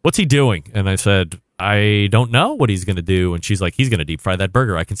 "What's he doing?" And I said, "I don't know what he's going to do." And she's like, "He's going to deep fry that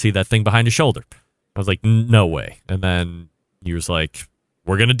burger. I can see that thing behind his shoulder." I was like, "No way." And then he was like,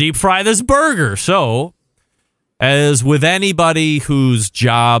 "We're going to deep fry this burger." So, as with anybody whose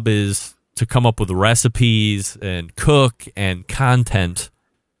job is to come up with recipes and cook and content,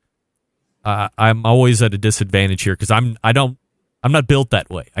 I'm always at a disadvantage here because I'm not built that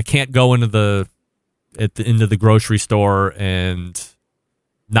way. I can't go into the grocery store and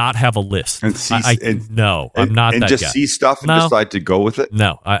not have a list. And see, I'm not that just guy. See stuff and decide to go with it.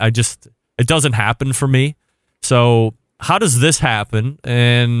 No, I just it doesn't happen for me. So how does this happen,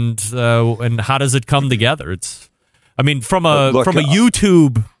 and how does it come together? From a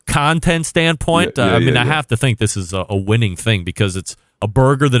YouTube content standpoint, I have to think this is a winning thing because it's a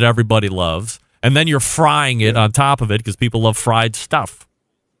burger that everybody loves, and then you're frying it on top of it because people love fried stuff.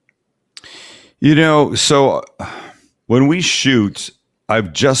 So when we shoot,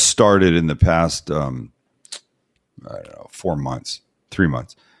 I've just started in the past, 4 months, 3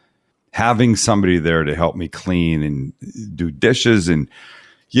 months, having somebody there to help me clean and do dishes. And,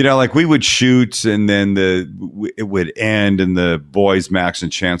 we would shoot and then it would end and the boys, Max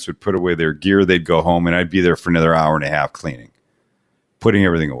and Chance, would put away their gear. They'd go home and I'd be there for another hour and a half cleaning, putting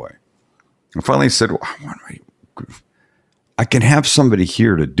everything away. I finally said, I can have somebody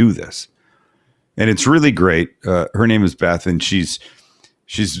here to do this. And it's really great. Her name is Beth, and she's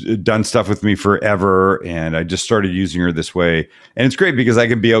done stuff with me forever. And I just started using her this way. And it's great because I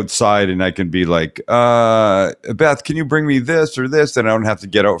can be outside and I can be like, Beth, can you bring me this or this? And I don't have to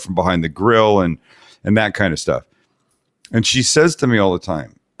get out from behind the grill and that kind of stuff. And she says to me all the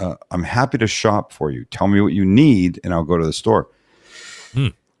time, I'm happy to shop for you. Tell me what you need and I'll go to the store.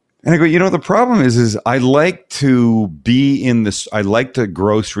 And I go, the problem is I like to be in this. I like to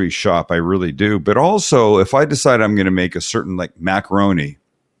grocery shop. I really do. But also, if I decide I'm going to make a certain macaroni,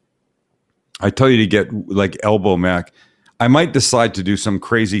 I tell you to get elbow mac. I might decide to do some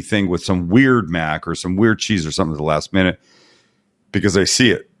crazy thing with some weird mac or some weird cheese or something at the last minute because I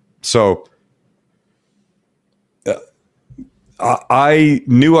see it. So I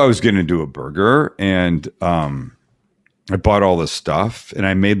knew I was going to do a burger, and I bought all this stuff and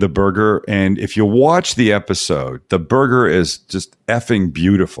I made the burger. And if you watch the episode, the burger is just effing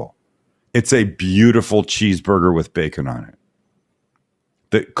beautiful. It's a beautiful cheeseburger with bacon on it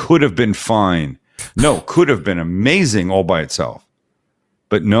that could have been fine. No, could have been amazing all by itself.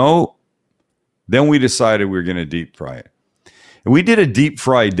 But no, then we decided we were going to deep fry it. And we did a deep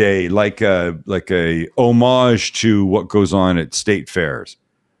fry day, like a homage to what goes on at state fairs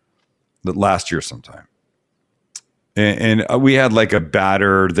that last year sometime. And we had a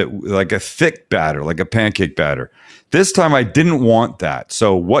batter a thick batter, like a pancake batter. This time I didn't want that.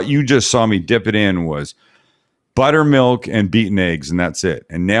 So what you just saw me dip it in was buttermilk and beaten eggs, and that's it.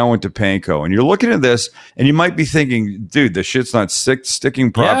 And now I went to panko. And you're looking at this, and you might be thinking, dude, the shit's not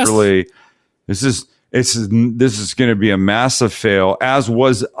sticking properly. Yes. This is going to be a massive fail, as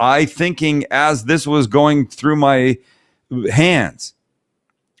was I thinking as this was going through my hands.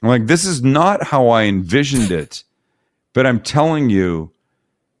 I'm like, this is not how I envisioned it. But I'm telling you,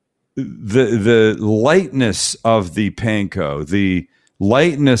 the lightness of the panko, the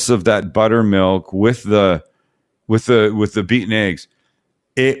lightness of that buttermilk with the beaten eggs,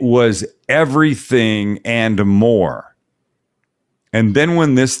 it was everything and more. And then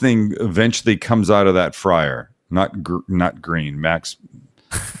when this thing eventually comes out of that fryer, not green, Max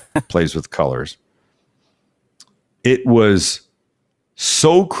plays with colors. It was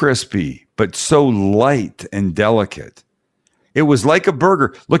so crispy, but so light and delicate. It was like a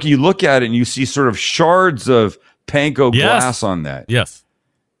burger. You look at it and you see sort of shards of panko glass on that. Yes.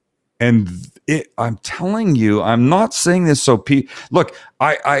 And I'm telling you, I'm not saying this so look,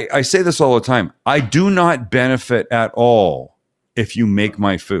 I say this all the time. I do not benefit at all if you make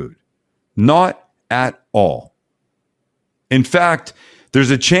my food. Not at all. In fact, there's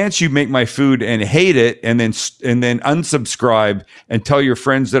a chance you make my food and hate it and then unsubscribe and tell your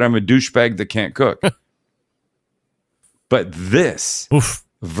friends that I'm a douchebag that can't cook. But this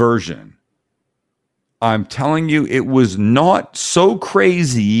version, I'm telling you, it was not so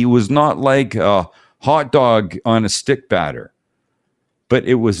crazy. It was not like a hot dog on a stick batter. But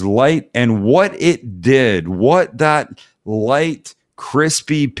it was light. And what it did, what that light,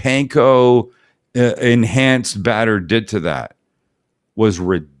 crispy panko enhanced batter did to that, was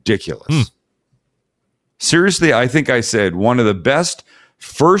ridiculous. Seriously, I think I said one of the best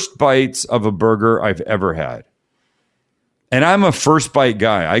first bites of a burger I've ever had. And I'm a first bite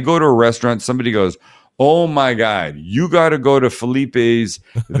guy. I go to a restaurant, somebody goes, oh my God, you got to go to Felipe's.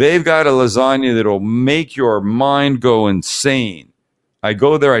 They've got a lasagna that'll make your mind go insane. I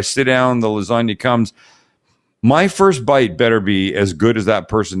go there, I sit down, the lasagna comes. My first bite better be as good as that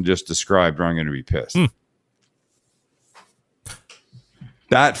person just described, or I'm going to be pissed.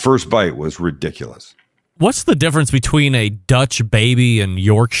 That first bite was ridiculous. What's the difference between a Dutch baby and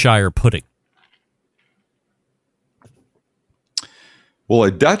Yorkshire pudding? Well,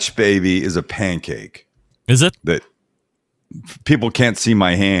 a Dutch baby is a pancake. Is it? That people can't see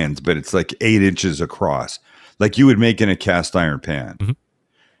my hands, but it's like 8 inches across, like you would make in a cast iron pan. Mm-hmm.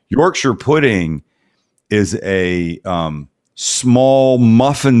 Yorkshire pudding is a small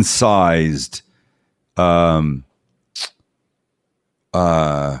muffin-sized. Are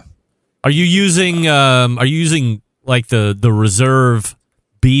you using like the reserve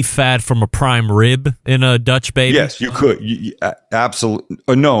beef fat from a prime rib in a Dutch baby? Yes, you could. Absolutely.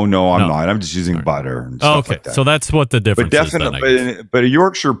 No, I'm not. I'm just using butter and stuff like that. So that's what the difference but is. Then, but a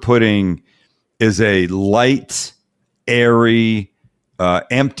Yorkshire pudding is a light, airy,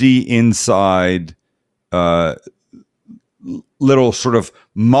 empty inside, little sort of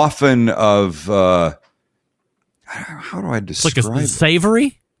muffin of how do I describe it's like a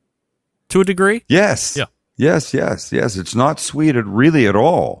savory to a degree? Yes. Yeah. Yes. It's not sweet really at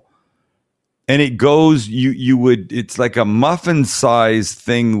all. And it goes, it's like a muffin sized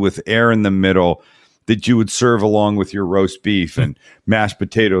thing with air in the middle that you would serve along with your roast beef and mashed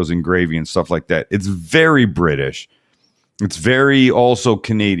potatoes and gravy and stuff like that. It's very British. It's very also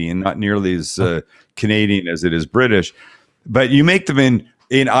Canadian, not nearly as Canadian as it is British, but you make them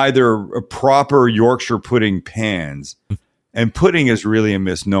in either a proper Yorkshire pudding pans. And pudding is really a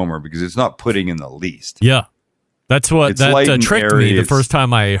misnomer because it's not pudding in the least. Yeah. That's what tricked me the first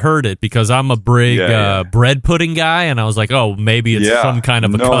time I heard it, because I'm a big bread pudding guy, and I was like, oh, maybe it's some kind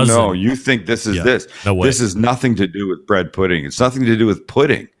of a cousin. No, you think this is this. No way. This is nothing to do with bread pudding. It's nothing to do with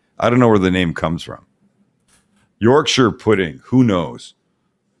pudding. I don't know where the name comes from. Yorkshire pudding, who knows?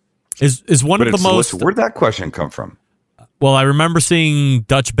 Is one of the most... Where'd that question come from? Well, I remember seeing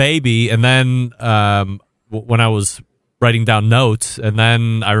Dutch Baby, and then when I was writing down notes, and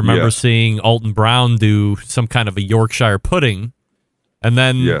then I remember seeing Alton Brown do some kind of a Yorkshire pudding, and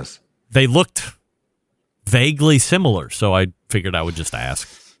then they looked vaguely similar, so I figured I would just ask.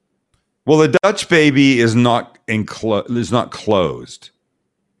 Well, the Dutch Baby is not closed.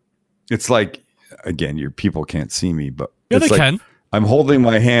 It's like, again, your people can't see me, but they can. I'm holding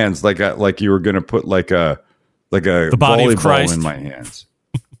my hands like you were going to put like a volleyball in my hands.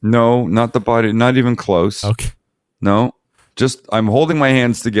 No, not the body, not even close. Okay. No, just I'm holding my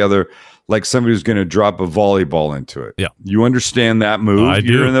hands together like somebody who's going to drop a volleyball into it. Yeah. You understand that move? I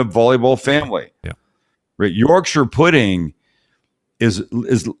do. You're in the volleyball family. Yeah. Right. Yorkshire pudding is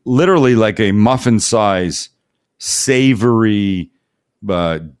literally like a muffin size, savory,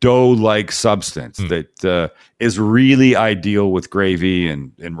 dough-like substance that is really ideal with gravy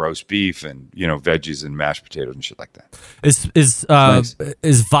and roast beef and veggies and mashed potatoes and shit like that.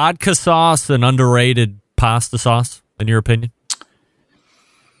 Is vodka sauce an underrated pasta sauce in your opinion?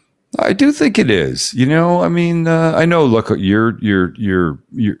 I do think it is. I mean, I know. Look, your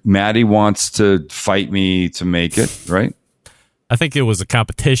Maddie wants to fight me to make it, right? I think it was a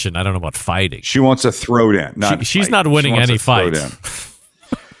competition. I don't know about fighting. She wants a throwdown. She's not winning any fights.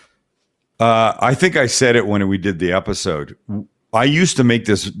 I think I said it when we did the episode. I used to make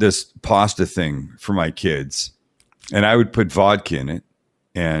this pasta thing for my kids, and I would put vodka in it,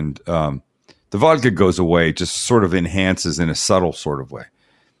 and the vodka goes away, it just sort of enhances in a subtle sort of way.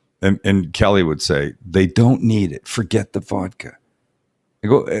 And Kelly would say, they don't need it. Forget the vodka. I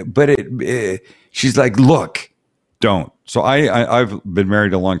go, but she's like, look, don't. So I've been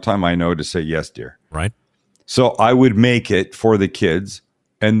married a long time. I know to say yes, dear. Right. So I would make it for the kids,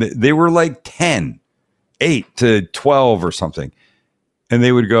 and they were like 10, 8 to 12 or something. And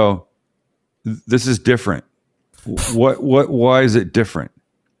they would go, this is different. Why is it different?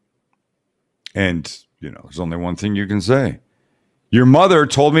 And, there's only one thing you can say. Your mother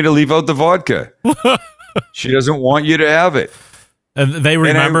told me to leave out the vodka. She doesn't want you to have it. And they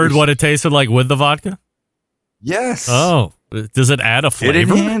remembered what it tasted like with the vodka? Yes. Oh, does it add a flavor? It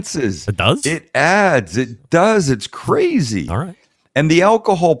enhances. It does? It adds. It does. It's crazy. All right. And the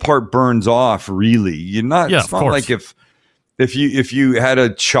alcohol part burns off, really. It's not course. like if you had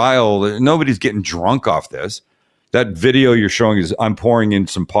a child, nobody's getting drunk off this. That video you're showing is I'm pouring in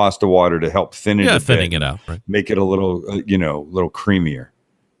some pasta water to help thin it thinning it out, right? Make it a little, little creamier.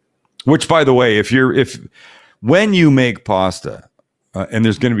 Which, by the way, when you make pasta and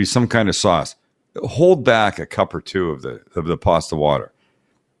there's going to be some kind of sauce, hold back a cup or two of the pasta water,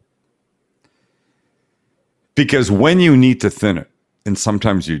 because when you need to thin it, and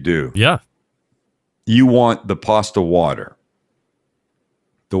sometimes you do, you want the pasta water.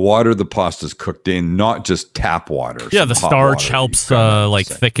 The water the pasta's cooked in, not just tap water. Yeah, the starch helps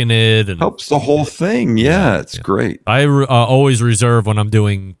thicken it and helps the whole thing. Yeah, it's great. I always reserve when I'm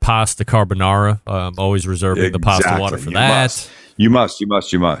doing pasta carbonara. I'm always reserving the pasta water for that. You must.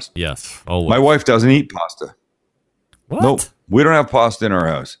 Yes, always. My wife doesn't eat pasta. What? Nope. We don't have pasta in our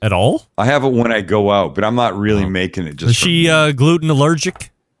house at all. I have it when I go out, but I'm not really making it. Just is she gluten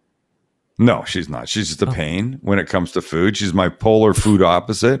allergic? No, she's not. She's just a pain when it comes to food. She's my polar food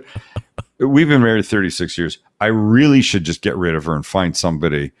opposite. We've been married 36 years. I really should just get rid of her and find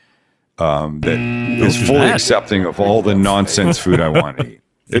somebody that is fully accepting of all the nonsense food I want to eat.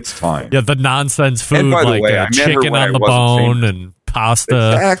 It's time. Yeah, the nonsense food, and by the like way, I met her chicken when on I the wasn't bone famous. and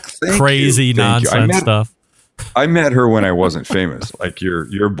pasta, crazy nonsense stuff. I met her when I wasn't famous, like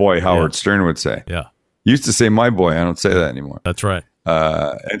your boy Howard Stern would say. Yeah, used to say my boy. I don't say that anymore. That's right.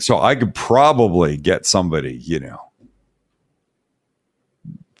 And so I could probably get somebody,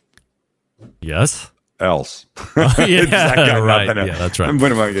 Yes. Else. Yeah, right. Yeah, that's right.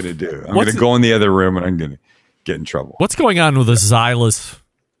 What am I going to do? I'm going to go in the other room and I'm going to get in trouble. What's going on with the Zyliss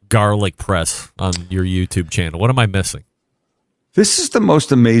garlic press on your YouTube channel? What am I missing? This is the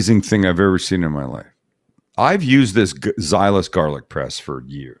most amazing thing I've ever seen in my life. I've used this Zyliss garlic press for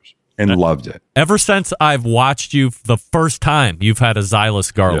years and loved it. Ever since I've watched you the first time, you've had a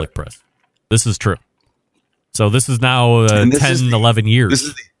Zyliss garlic press. This is true. So this is now 10, 11 years. This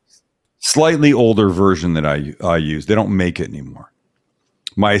is the slightly older version that I use. They don't make it anymore.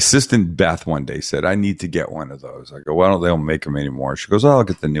 My assistant, Beth, one day said, I need to get one of those. I go, why don't they make them anymore? She goes, I'll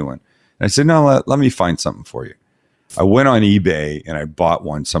get the new one. And I said, no, let me find something for you. I went on eBay and I bought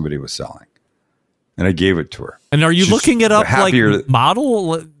one somebody was selling. And I gave it to her. And are you looking it up happier,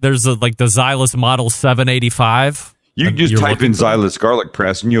 model? There's the Zyliss model 785. You just type in Zyliss garlic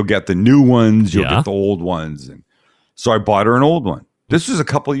press and you'll get the new ones. You'll get the old ones. And so I bought her an old one. This was a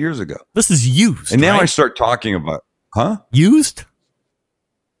couple of years ago. This is used. And now right? I start talking about, used?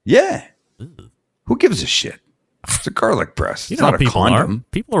 Yeah. Who gives a shit? It's a garlic press. It's not a condom.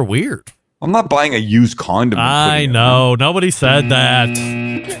 People are weird. I'm not buying a used condom. I know. Nobody said that.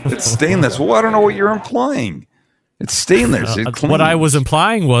 It's stainless. Well, I don't know what you're implying. It's stainless. What I was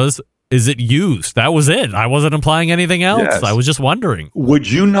implying was, is it used? That was it. I wasn't implying anything else. Yes. I was just wondering. Would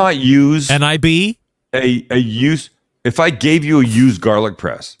you not use NIB? A used... If I gave you a used garlic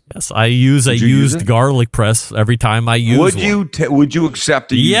press, yes, I use a used garlic press every time I use one. Would you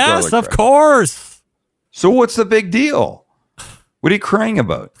accept a used garlic press? Yes, of course. So what's the big deal? What are you crying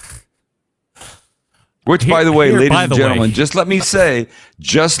about? Which, by the way, ladies and gentlemen, just let me say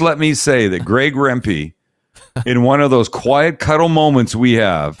that Greg Rempe, in one of those quiet cuddle moments we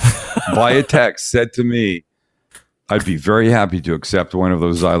have, via text, said to me, I'd be very happy to accept one of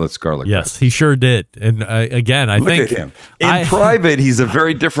those Zyliss garlic. Yes, he sure did. And again, I think at him. In private, he's a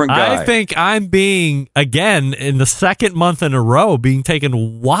very different guy. I think I'm being, again, in the second month in a row, being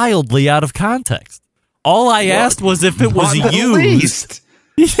taken wildly out of context. All I asked was if it was used.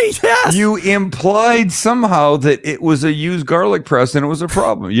 Yes. You implied somehow that it was a used garlic press and it was a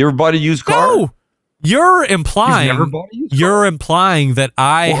problem. You ever bought a used car? No. You're implying that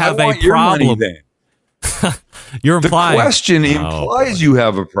I have a problem. You're implying the question implies you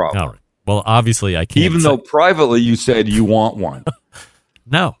have a problem. All right. Well, obviously I can't. Even though privately you said you want one.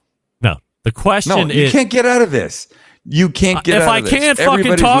 No. The question is, you can't get out of this. You can't get out of this. If I can't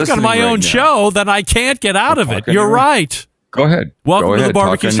fucking talk on my own show, then I can't get out of it. You're right. Go ahead. Welcome to the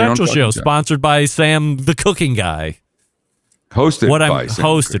Barbecue Central Show, sponsored by Sam, the cooking guy. Hosted by Sam.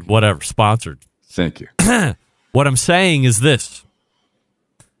 Hosted, whatever, sponsored. Thank you. What I'm saying is this.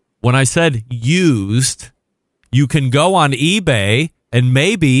 When I said used, you can go on eBay and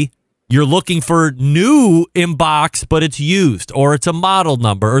maybe you're looking for new inbox, but it's used, or it's a model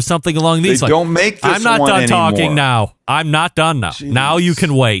number or something along these lines. They don't make this I'm not one done anymore. talking now. I'm not done now. Jeez. Now you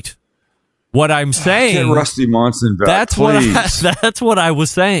can wait. What I'm saying, get Rusty Monson back, that's what I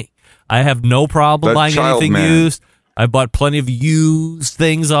was saying. I have no problem buying anything used. I bought plenty of used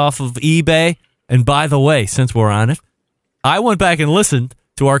things off of eBay. And by the way, since we're on it, I went back and listened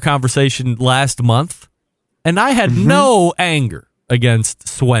to our conversation last month, and I had no anger against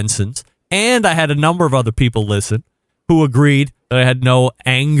Swenson's, and I had a number of other people listen who agreed that I had no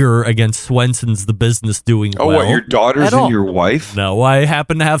anger against Swenson's, the business doing well. Oh, what, your daughters and your wife? No, I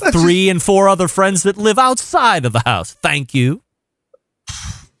happen to have 3 and 4 other friends that live outside of the house. Thank you.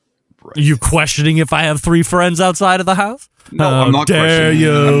 Right. Are you questioning if I have 3 friends outside of the house? No, I'm not questioning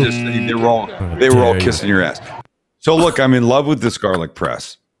you. I'm just saying they were all kissing your ass. So look, I'm in love with this garlic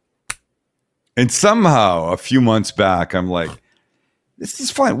press. And somehow a few months back, I'm like, this is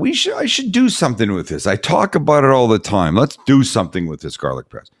fine. I should do something with this. I talk about it all the time. Let's do something with this garlic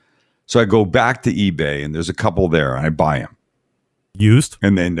press. So I go back to eBay and there's a couple there and I buy them. Used?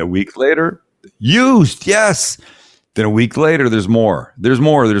 And then a week later, used. Yes. Then a week later, there's more. There's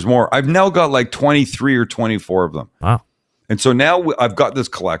more. I've now got like 23 or 24 of them. Wow. And so now I've got this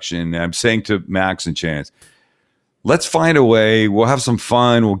collection and I'm saying to Max and Chance, let's find a way. We'll have some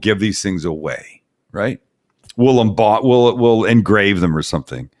fun. We'll give these things away, right? We'll engrave them or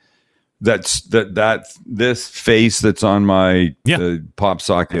something. This face that's on my pop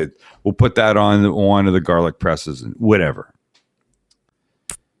socket, we'll put that on one of the garlic presses and whatever.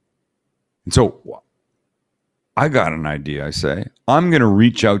 And so I got an idea. I say, I'm going to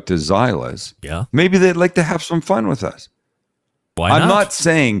reach out to Zyliss. Yeah. Maybe they'd like to have some fun with us. Why not? I'm not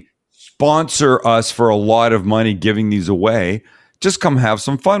saying sponsor us for a lot of money giving these away. Just come have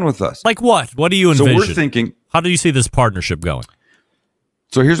some fun with us. Like what? What do you envision? So we're thinking, how do you see this partnership going?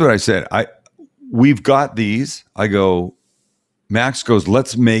 So here's what I said. We've got these. I go, Max goes,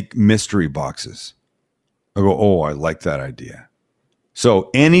 let's make mystery boxes. I go, oh, I like that idea. So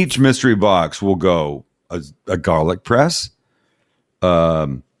in each mystery box will go a garlic press,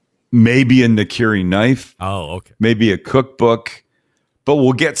 maybe a Nakiri knife. Oh, okay. Maybe a cookbook, but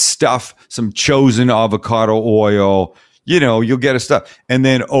we'll get stuff, some chosen avocado oil. You'll get a stuff. And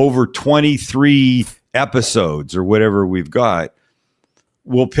then over 23 episodes or whatever we've got,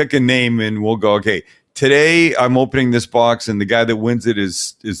 we'll pick a name and we'll go, okay, today I'm opening this box and the guy that wins it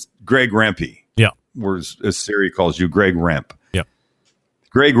is Greg Rempe. Yeah. Or as Siri calls you, Greg Remp. Yeah.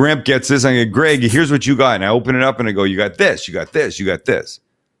 Greg Remp gets this. I go, Greg, here's what you got. And I open it up and I go, you got this, you got this, you got this.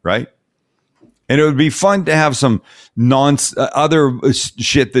 Right? And it would be fun to have some other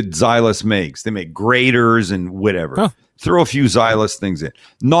shit that Zyliss makes. They make graters and whatever. Huh. Throw a few Zyliss things in.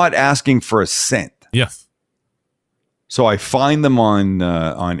 Not asking for a cent. Yes. So I find them on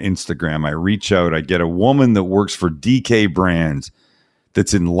Instagram. I reach out. I get a woman that works for DK Brands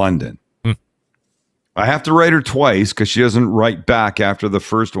that's in London. I have to write her twice because she doesn't write back after the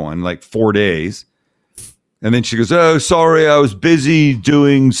first one, like 4 days. And then she goes, oh, sorry, I was busy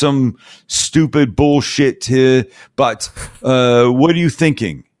doing some stupid bullshit here, but what are you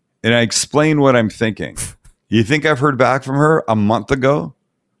thinking? And I explain what I'm thinking. You think I've heard back from her a month ago?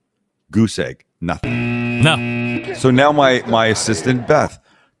 Goose egg. Nothing. No. So now my assistant, Beth,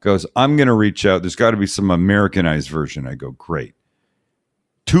 goes, I'm going to reach out. There's got to be some Americanized version. I go, great.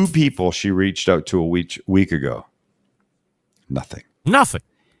 2 people she reached out to a week ago. Nothing.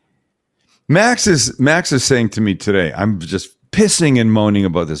 Max is saying to me today, I'm just pissing and moaning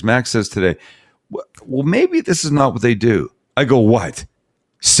about this. Max says today, well, maybe this is not what they do. I go, what?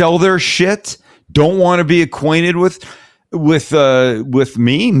 Sell their shit? Don't want to be acquainted with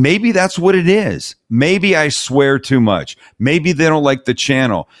me? Maybe that's what it is. Maybe I swear too much. Maybe they don't like the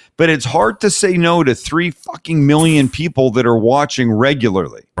channel. But it's hard to say no to 3 fucking million people that are watching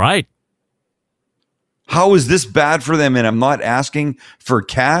regularly. Right. How is this bad for them? And I'm not asking for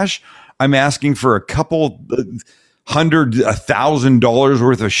cash. I'm asking for a couple $100,000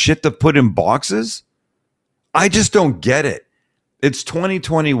 worth of shit to put in boxes. I just don't get it. It's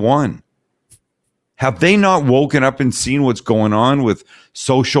 2021. Have they not woken up and seen what's going on with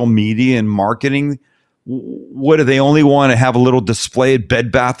social media and marketing? What do they only want to have a little display at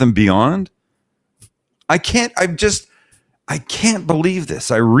Bed Bath & Beyond? I can't believe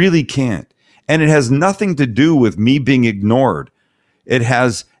this. I really can't. And it has nothing to do with me being ignored. It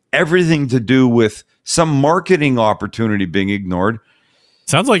has everything to do with some marketing opportunity being ignored.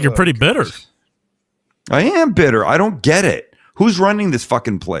 Sounds like you're pretty bitter. I am bitter. I don't get it. Who's running this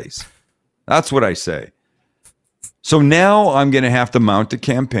fucking place? That's what I say. So now I'm going to have to mount a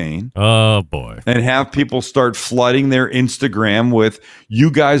campaign. Oh, boy. And have people start flooding their Instagram with,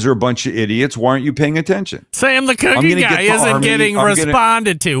 you guys are a bunch of idiots. Why aren't you paying attention? Sam the cookie guy isn't getting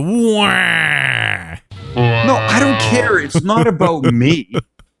responded to. No, I don't care. It's not about me.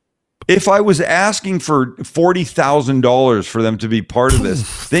 If I was asking for $40,000 for them to be part of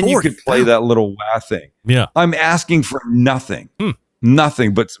this, then you could play that little wah thing. Yeah. I'm asking for nothing.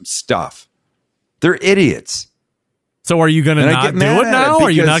 Nothing but some stuff. They're idiots. So are you going to not do it now? Are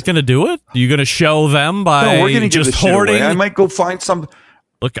you not going to do it? Are you going to show them by we're gonna just give this hoarding? shit away. I might go find some.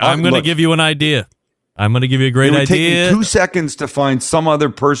 Look, I'm going to give you an idea. I'm going to give you a great idea. It would take me 2 seconds to find some other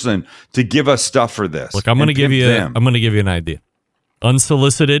person to give us stuff for this. Look, I'm going to give you an idea.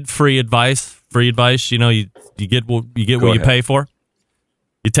 Unsolicited free advice. Free advice. You know, you get what you pay for.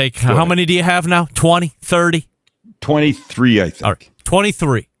 You take how many do you have now? 20, 30? 23, I think. All right.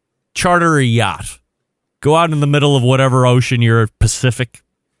 23. Charter a yacht. Go out in the middle of whatever ocean you're Pacific.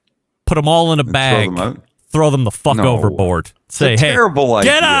 Put them all in a bag. Throw them the fuck overboard. Say, hey, terrible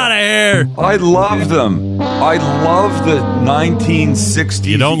idea. Get out of here. I love them. I love the 1960s.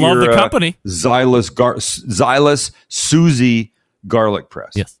 You don't love the company. Zyliss Susie garlic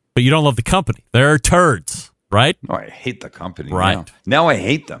press. Yes, but you don't love the company. They're turds, right? Oh, I hate the company. Right. Now I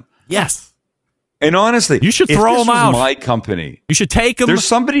hate them. Yes. And honestly, you should if throw this them out. Was my company. You should take them. There's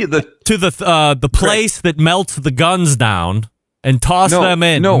somebody that to the place that melts the guns down and toss them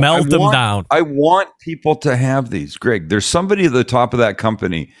in. Melt them down. I want people to have these, Greg. There's somebody at the top of that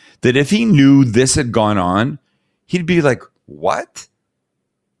company that if he knew this had gone on, he'd be like, "What?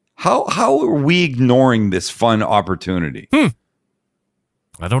 How are we ignoring this fun opportunity?"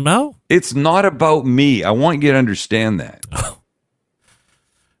 I don't know. It's not about me. I want you to understand that.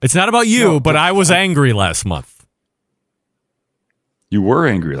 It's not about you, but I was angry last month. You were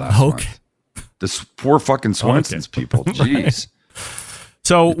angry last month. This poor fucking Swenson's people. Jeez.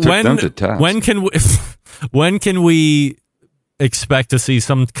 So when can we expect to see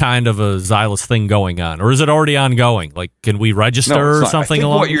some kind of a Zyliss thing going on, or is it already ongoing? Like, can we register or something? I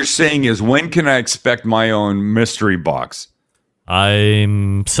think what you're saying is, when can I expect my own mystery box?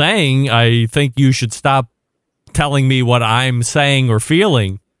 I'm saying I think you should stop telling me what I'm saying or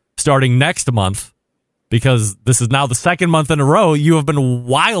feeling starting next month, because this is now the second month in a row you have been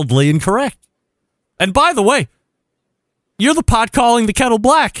wildly incorrect. And by the way, you're the pot calling the kettle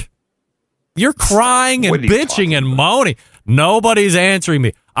black. You're crying and bitching and moaning. Nobody's answering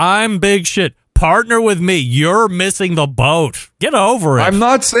me. I'm big shit. Partner with me. You're missing the boat. Get over it. I'm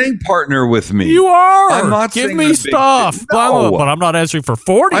not saying partner with me. You are. I'm not Give saying me stuff. No. But I'm not answering for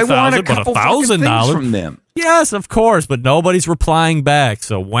 $40,000, but $1,000 from them. Yes, of course, but nobody's replying back.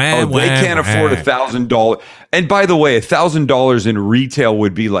 So they can't afford $1,000. And by the way, $1,000 in retail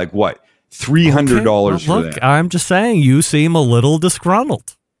would be like what? $300 for that. I'm just saying, you seem a little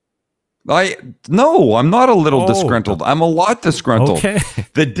disgruntled. No, I'm not a little disgruntled. I'm a lot disgruntled. Okay.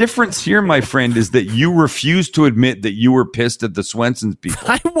 The difference here, my friend, is that you refuse to admit that you were pissed at the Swenson's people.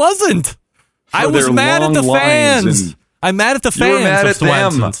 I wasn't. I was mad at the fans. I'm mad at the fans. You were mad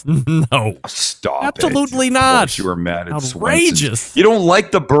at them. No. Stop Absolutely it. not. Of course you were mad at Outrageous. Swenson's. You don't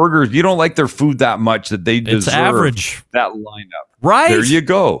like the burgers. You don't like their food that much that they deserve. It's average. That lineup. Right. There you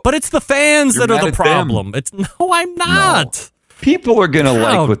go. But it's the fans You're that are mad the at problem. them. I'm not. No. People are going to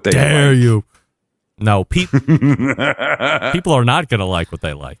like what they like. How dare you? No, people are not going to like what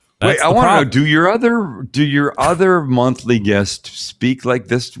they like. That's Wait, I want to know, do your other monthly guests speak like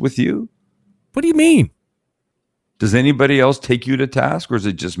this with you? What do you mean? Does anybody else take you to task, or is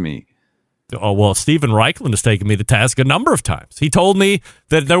it just me? Oh, well, Stephen Reichland has taken me to task a number of times. He told me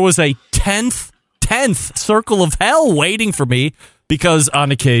that there was a 10th circle of hell waiting for me because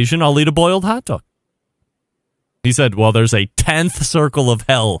on occasion I'll eat a boiled hot dog. He said, well, there's a 10th circle of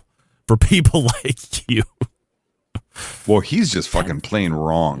hell for people like you. Well, he's just fucking plain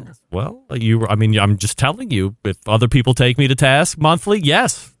wrong. Well, I'm just telling you, if other people take me to task monthly,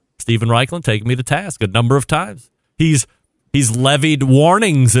 yes. Stephen Reichland taking me to task a number of times. He's levied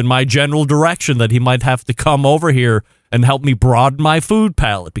warnings in my general direction that he might have to come over here and help me broaden my food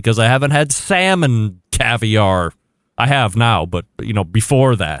palate because I haven't had salmon caviar. I have now, but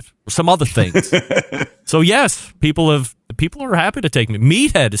before that, some other things. So yes, people are happy to take me.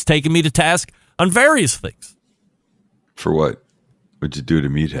 Meathead has taken me to task on various things. For what? What'd you do to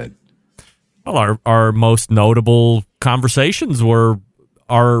Meathead? Well, our most notable conversations were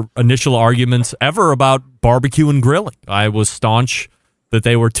our initial arguments ever about barbecue and grilling. I was staunch that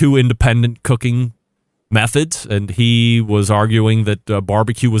they were two independent cooking methods, and he was arguing that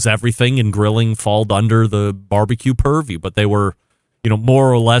barbecue was everything and grilling falled under the barbecue purview, but they were,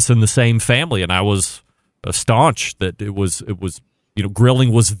 more or less in the same family. And I was staunch that it was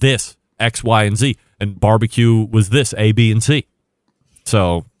grilling was this X, Y, and Z, and barbecue was this A, B, and C.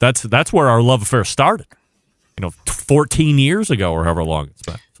 So that's where our love affair started. 14 years ago or however long it's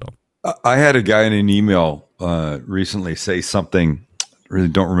been. So I had a guy in an email recently say something. Really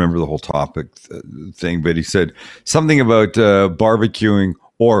don't remember the whole topic thing, but he said something about barbecuing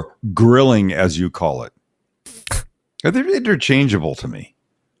or grilling, as you call it. They're interchangeable to me.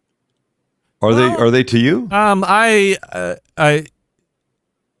 Are they to you? I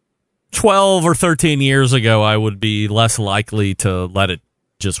 12 or 13 years ago, I would be less likely to let it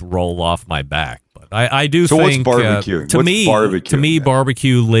just roll off my back. But I do think what's barbecue? To me,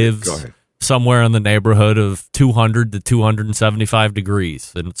 barbecue lives somewhere in the neighborhood of 200 to 275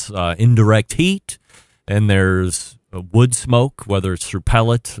 degrees. And it's indirect heat, and there's wood smoke, whether it's through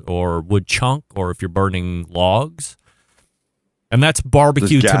pellet or wood chunk, or if you're burning logs. And that's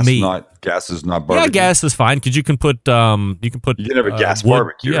barbecue to me. Gas is not barbecue. Yeah, gas is fine because you can put you can have a gas wood,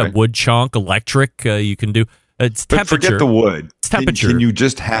 barbecue. Yeah, right? wood chunk, electric. You can do. It's but temperature. Forget the wood. It's temperature. Can you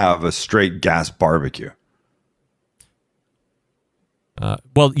just have a straight gas barbecue?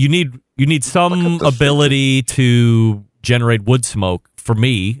 Well, you need some ability to generate wood smoke for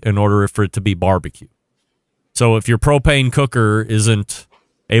me in order for it to be barbecue. So if your propane cooker isn't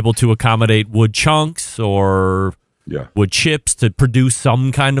able to accommodate wood chunks or wood chips to produce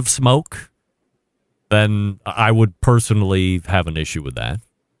some kind of smoke, then I would personally have an issue with that.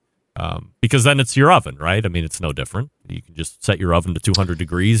 Because then it's your oven, right? I mean, it's no different. You can just set your oven to 200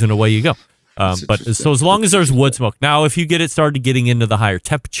 degrees and away you go. But so as long as there's wood smoke. Now, if you started getting into the higher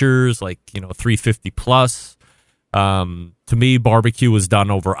temperatures, like, 350 plus, to me, barbecue is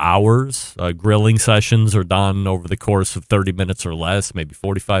done over hours. Grilling sessions are done over the course of 30 minutes or less, maybe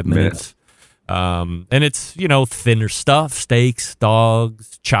 45 minutes. And it's, thinner stuff, steaks,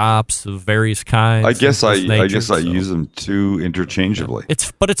 dogs, chops of various kinds. I guess I use them too interchangeably.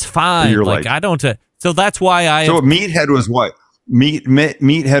 But it's fine. Like I don't. So that's why Meathead was what?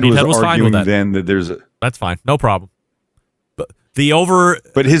 Meathead was arguing then that there's a. That's fine, no problem. But his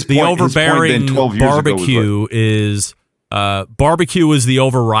overbearing barbecue is barbecue is the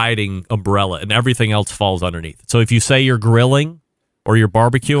overriding umbrella, and everything else falls underneath. So if you say you're grilling or you're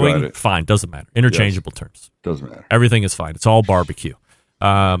barbecuing, fine, doesn't matter. Interchangeable terms. Doesn't matter. Everything is fine. It's all barbecue.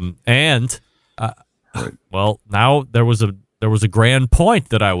 Well, now there was a grand point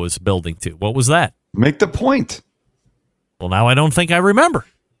that I was building to. What was that? Make the point. Well, now I don't think I remember.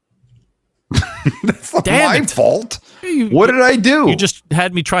 That's not my fault. What did I do? You just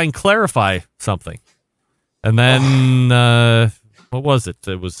had me try and clarify something. And then, what was it?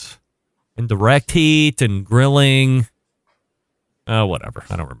 It was indirect heat and grilling. Whatever.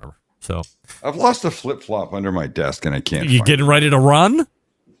 I don't remember. So I've lost a flip-flop under my desk and I can't You getting ready to run?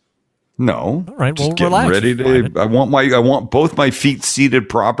 No. All right, well, just relax. Ready to, I want both my feet seated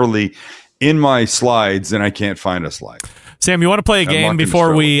properly in my slides and I can't find a slide. Sam, you want to play a game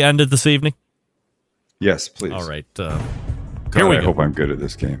before we end it this evening? Yes, please. All right. Here we go. I hope I'm good at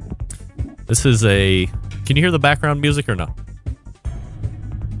this game. This is can you hear the background music or no?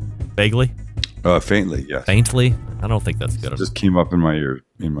 Vaguely? Faintly, yes. Faintly? I don't think that's good. Just came up in my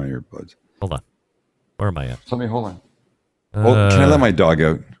earbuds. Hold on. Where am I at? Hold on. Can I let my dog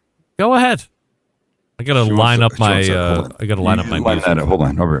out? Go ahead. I gotta line up my. I gotta line up my music. Hold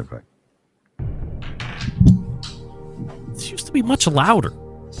on. I'll be right back. This used to be much louder.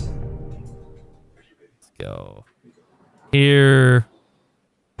 Let's go here.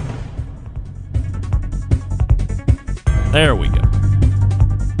 There we go.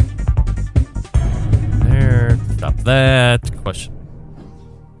 There. Stop that. Question.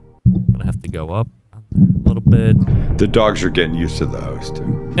 I'm gonna have to go up a little bit. The dogs are getting used to the house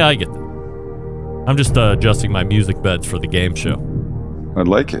too. Yeah, I get that. I'm just adjusting my music beds for the game show. I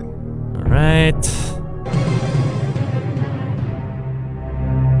like it. All right.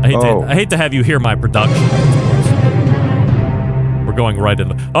 I hate to have you hear my production. We're going right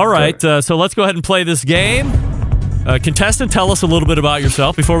in. All right, so let's go ahead and play this game. Contestant, tell us a little bit about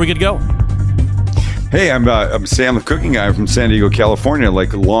yourself before we get going. Hey, I'm Sam, the cooking guy from San Diego, California. I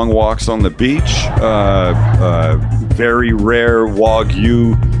like long walks on the beach, very rare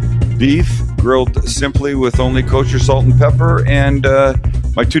Wagyu beef, grilled simply with only kosher salt and pepper, and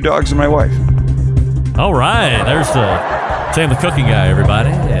my 2 dogs and my wife. All right, there's Sam, the cooking guy, everybody.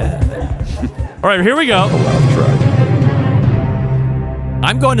 Yeah. All right, here we go.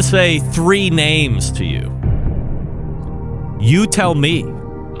 I'm going to say 3 names to you. You tell me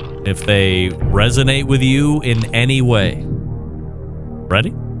if they resonate with you in any way.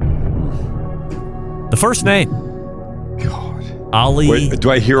 Ready? The first name. God. Ali. Wait,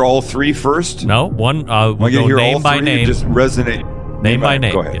 do I hear all 3 first? No, one. We'll go hear name all by 3 name. Just resonate. Name by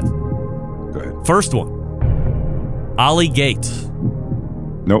name. Go ahead. Yes. Go ahead. First one. Ali Gates.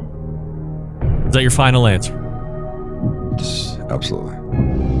 Nope. Is that your final answer? Absolutely.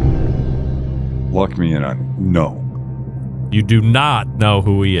 Lock me in on no. You do not know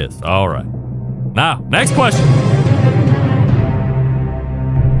who he is. All right. Now, next question.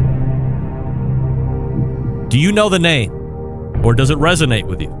 Do you know the name, or does it resonate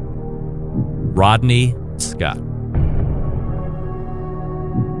with you? Rodney Scott.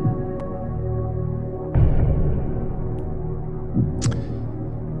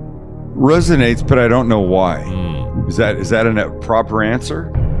 Resonates, but I don't know why. Is that a proper answer?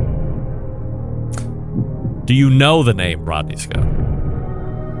 Do you know the name Rodney Scott?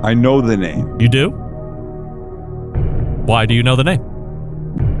 I know the name. You do? Why do you know the name?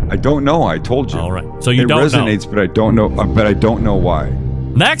 I don't know. I told you. All right. So you don't know. It resonates, but I don't know. But I don't know why.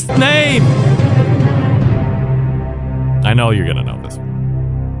 Next name. I know you're gonna know this.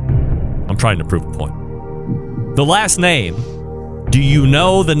 I'm trying to prove a point. The last name. Do you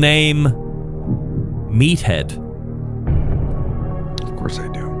know the name Meathead? Of course I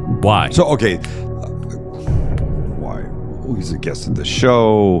do. Why? So okay. Why? Well, he's a guest of the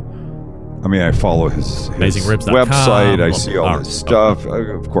show. I mean, I follow his AmazingRibs.com, website. I see all this stuff.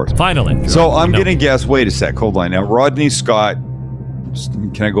 Of course. Finally. So I'm going to guess. Wait a sec. Hold on. Now, Rodney Scott.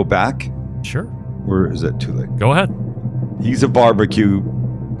 Can I go back? Sure. Or is that too late? Go ahead. He's a barbecue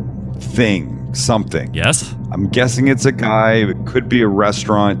thing, something. Yes. I'm guessing it's a guy. It could be a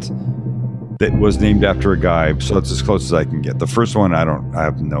restaurant that was named after a guy. So it's as close as I can get. The first one, I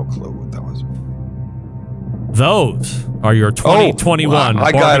have no clue what that was. Those are your 2021. Wow.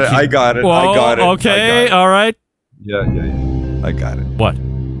 I got it. Whoa, I got it. Okay. All right. Yeah. I got it. What?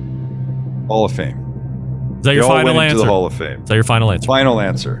 Hall of Fame. Is that your final answer? Into the Hall of Fame. Is that your final answer? Final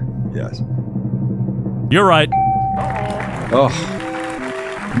answer. Yes. You're right. Oh,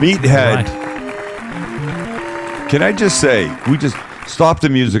 Meathead. Right. Can I just say, we just stop the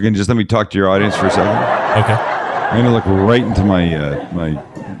music and just let me talk to your audience for a second? Okay. I'm going to look right into my my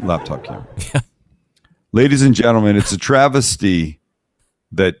laptop camera. Yeah. Ladies and gentlemen, it's a travesty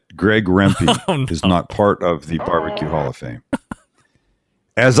that Greg Rempe is not part of the Barbecue Hall of Fame.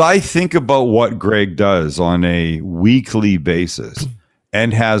 As I think about what Greg does on a weekly basis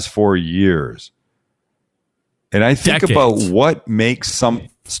and has for years, and I think about what makes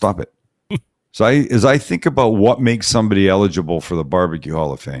stop it. So as I think about what makes somebody eligible for the Barbecue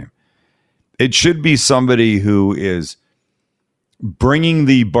Hall of Fame, it should be somebody who is bringing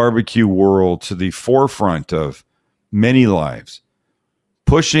the barbecue world to the forefront of many lives,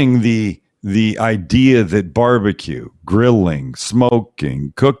 pushing the idea that barbecue, grilling,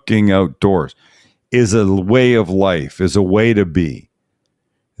 smoking, cooking outdoors is a way of life, is a way to be.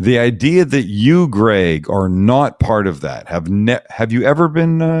 The idea that you, Greg, are not part of that. Have you ever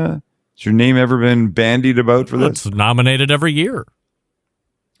been, has your name ever been bandied about for this? It's nominated every year.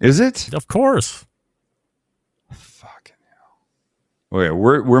 Is it? Of course. Fucking hell. Okay,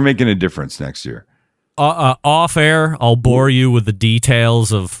 we're making a difference next year. Off air, I'll bore you with the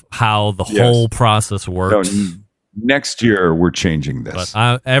details of how the whole process works. No, next year, we're changing this.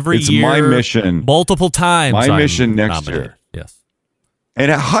 But every it's year, my mission. Multiple times. My mission next year. Yes. And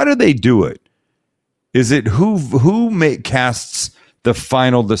how do they do it? Is it who casts the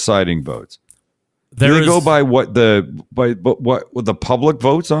final deciding votes? Do they go by what the public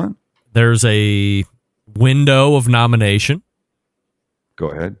votes on? There's a window of nomination. Go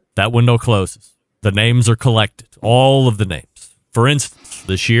ahead. That window closes. The names are collected. All of the names. For instance,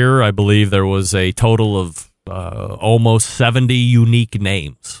 this year, I believe there was a total of almost 70 unique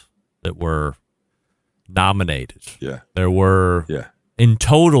names that were nominated. Yeah. There were, in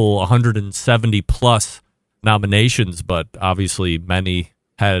total, 170 plus nominations, but obviously many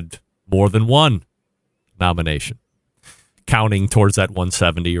had more than one nomination, counting towards that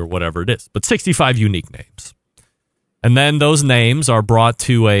 170 or whatever it is. But 65 unique names. And then those names are brought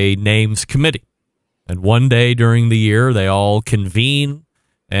to a names committee. And one day during the year, they all convene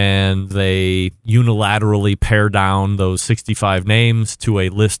and they unilaterally pare down those 65 names to a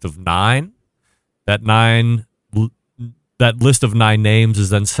list of 9. That list of 9 names is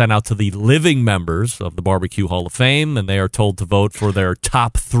then sent out to the living members of the Barbecue Hall of Fame, and they are told to vote for their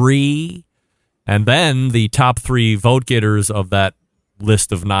top 3. And then the top 3 vote getters of that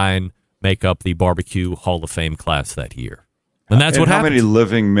list of 9 make up the Barbecue Hall of Fame class that year. And that's what happens.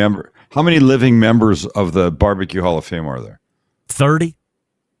 How many living members of the Barbecue Hall of Fame are there? 30.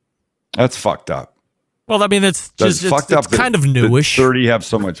 That's fucked up. Well, I mean, it's fucked up. It's kind of newish. 30 have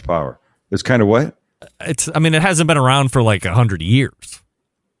so much power. It's kind of what? It hasn't been around for like 100 years.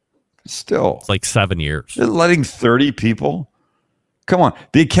 Still. It's like 7 years. They're letting 30 people? Come on.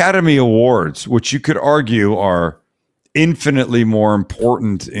 The Academy Awards, which you could argue are infinitely more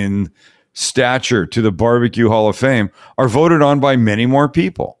important in stature to the Barbecue Hall of Fame, are voted on by many more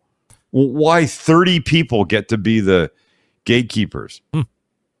people. Why 30 people get to be the gatekeepers? You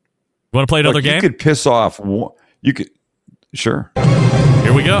want to play another game? You could piss off. You could. Sure.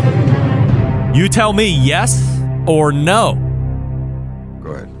 Here we go. You tell me yes or no.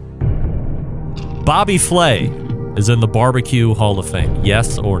 Go ahead. Bobby Flay is in the Barbecue Hall of Fame.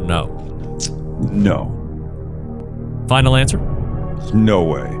 Yes or no? No. Final answer? No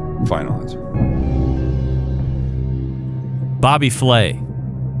way. Final answer. Bobby Flay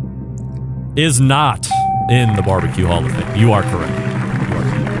is not in the Barbecue Hall of Fame. You are correct.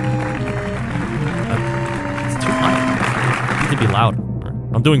 It's too loud. You can be louder.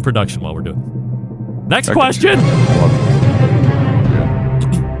 I'm doing production while we're doing it. Next question.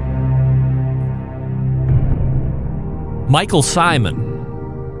 Michael Simon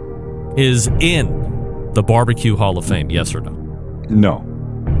is in the Barbecue Hall of Fame. Yes or no? No.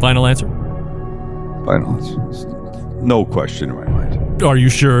 Final answer? Final answer. No question in my mind. Are you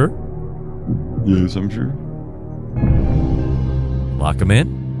sure? Yes, I'm sure. Lock him in.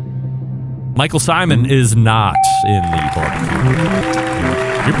 Michael Simon is not in the barbecue.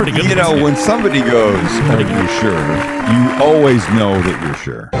 You're pretty good. You know, when somebody goes, "Are you sure?" You always know that you're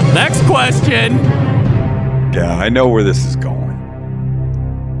sure. Next question. Yeah, I know where this is going.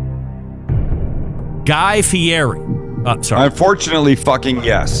 Guy Fieri. Sorry. Unfortunately, fucking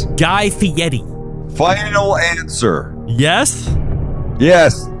yes. Guy Fieri. Final answer. Yes?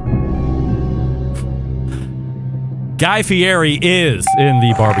 Yes. Guy Fieri is in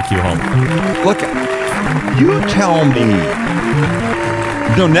the Barbecue Hall of Fame. Look, you tell me.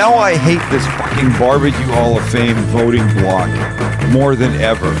 No, now I hate this fucking Barbecue Hall of Fame voting block more than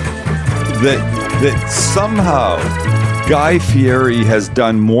ever. That somehow Guy Fieri has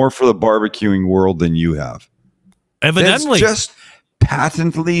done more for the barbecuing world than you have. Evidently. It's just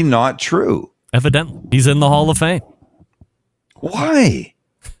patently not true. Evidently. He's in the Hall of Fame. Why?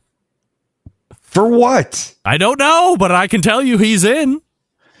 For what? I don't know, but I can tell you he's in.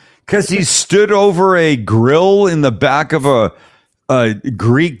 Because he stood over a grill in the back of a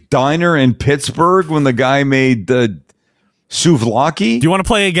Greek diner in Pittsburgh when the guy made the souvlaki. Do you want to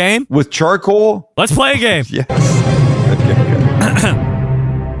play a game? With charcoal? Let's play a game. Yes. Okay, good.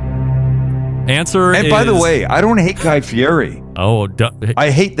 Answer and is... by the way, I don't hate Guy Fieri. Oh, I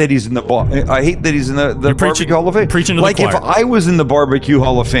hate that he's in the I hate that he's in the Barbecue Hall of Fame. Preaching to like the choir. If I was in the Barbecue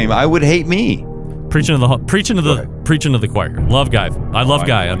Hall of Fame, I would hate me. Preaching to the choir. Love Guy. I love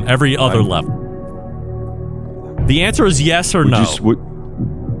Guy on every other level. The answer is yes or no.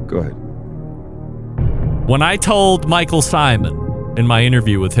 Go ahead. When I told Michael Simon in my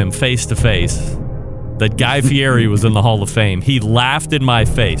interview with him face to face that Guy Fieri was in the Hall of Fame, he laughed in my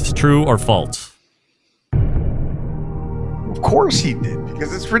face. True or false? Of course he did,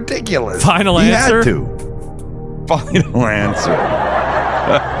 because it's ridiculous. Final answer? He had to. Final answer.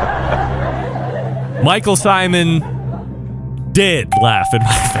 Michael Simon did laugh in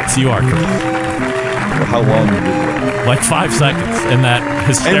my face. You are correct. How long did it? Like 5 seconds in that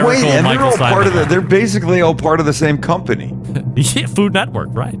hysterical and Michael they're all Simon. part of they're basically all part of the same company. Yeah, Food Network,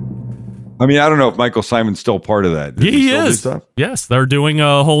 right? I mean, I don't know if Michael Simon's still part of that. He is. Yes, they're doing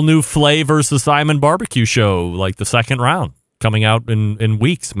a whole new Flay versus Simon barbecue show, like the second round, coming out in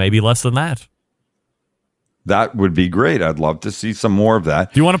weeks, maybe less than that. That would be great. I'd love to see some more of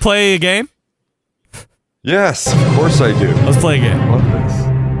that. Do you want to play a game? Yes, of course I do. Let's play a game. I love this.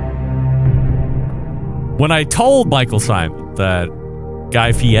 When I told Michael Simon that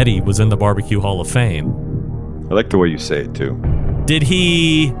Guy Fieri was in the Barbecue Hall of Fame, I like the way you say it too. Did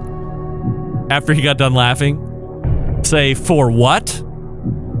he, after he got done laughing, say for what?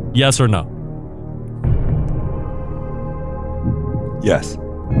 Yes or no? Yes.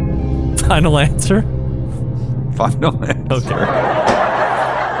 Final answer? Final answer. Okay.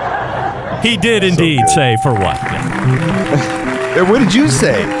 He did indeed say for what? Yeah. What did you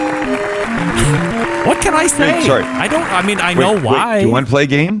say? What can I say? Wait, sorry. I know why. Do you want to play a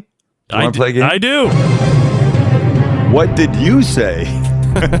game? I do. What did you say?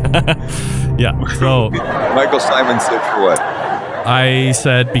 Yeah. So Michael Simon said for what? I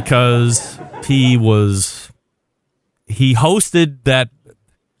said because he hosted that.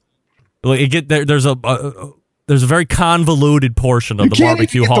 There's a very convoluted portion of the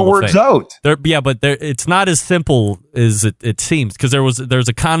Barbecue Hall of Fame. Out. But it's not as simple as it seems, because there's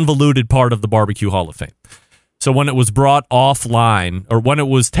a convoluted part of the Barbecue Hall of Fame. So when it was brought offline, or when it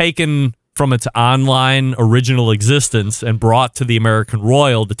was taken from its online original existence and brought to the American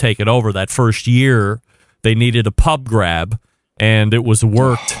Royal to take it over that first year, they needed a pub grab, and it was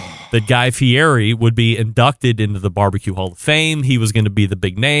worked that Guy Fieri would be inducted into the Barbecue Hall of Fame. He was going to be the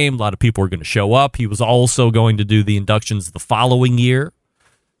big name. A lot of people were going to show up. He was also going to do the inductions the following year.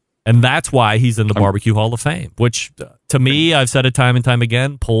 And that's why he's in the Barbecue Hall of Fame, which, to me, I've said it time and time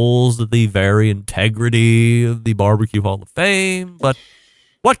again, pulls the very integrity of the Barbecue Hall of Fame. But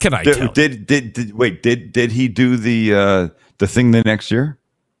what can I tell? Did he do the thing the next year?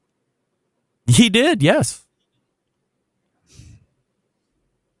 He did, yes.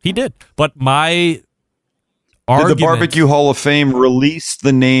 He did. But my argument... Did the Barbecue Hall of Fame release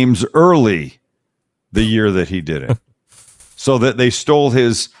the names early the year that he did it? So that they stole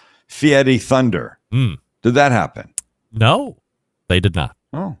his Fieri Thunder. Did that happen? No, they did not.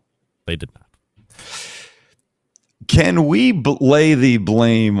 Oh. They did not. Can we lay the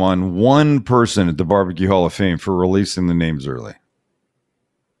blame on one person at the Barbecue Hall of Fame for releasing the names early?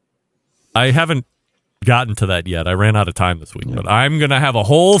 I haven't gotten to that yet. I ran out of time this week, but I'm going to have a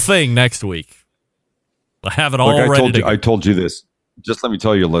whole thing next week. I have it all ready to go. I told you this. Just let me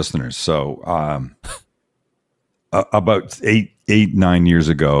tell your listeners. So, about 9 years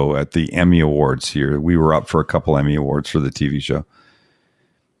ago at the Emmy Awards here, we were up for a couple Emmy Awards for the TV show.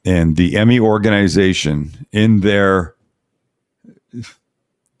 And the Emmy organization, in their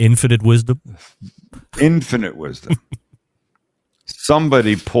infinite wisdom,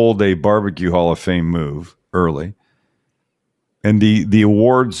 somebody pulled a Barbecue Hall of Fame move early. And the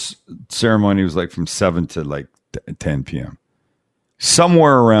awards ceremony was like from 7 to like 10 p.m.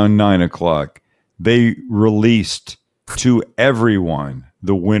 Somewhere around 9 o'clock, they released to everyone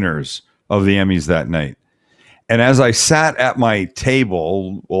the winners of the Emmys that night. And as I sat at my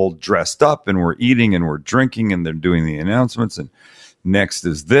table, all dressed up, and we're eating and we're drinking, and they're doing the announcements, and next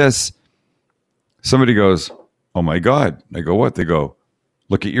is this, somebody goes, "Oh my God." I go, "What?" They go,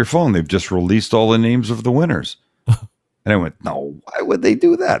 "Look at your phone. They've just released all the names of the winners." And I went, "No, why would they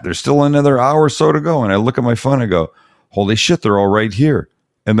do that? There's still another hour or so to go." And I look at my phone, I go, "Holy shit, they're all right here."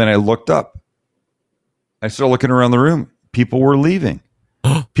 And then I looked up. I started looking around the room. People were leaving.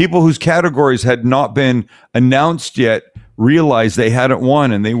 People whose categories had not been announced yet realized they hadn't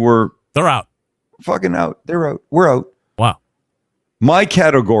won, and they're out. Fucking out. They're out. We're out. Wow. My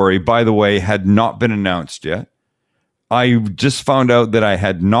category, by the way, had not been announced yet. I just found out that I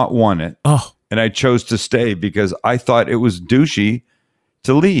had not won it. Oh. And I chose to stay because I thought it was douchey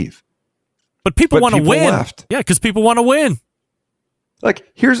to leave. But people want to win. Left. Yeah, because people want to win. Look,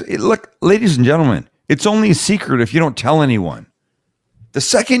 ladies and gentlemen, it's only a secret if you don't tell anyone. The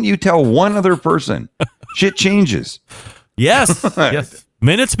second you tell one other person, shit changes. Yes. Yes.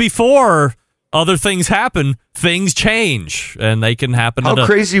 Minutes before other things happen, things change, and they can happen How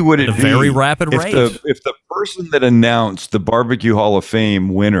crazy would it at a be very rapid rate. If the person that announced the Barbecue Hall of Fame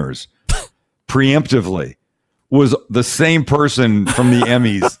winners preemptively was the same person from the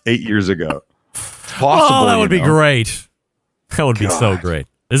Emmys 8 years ago? It's possible. Oh, that would be great. That would be so great.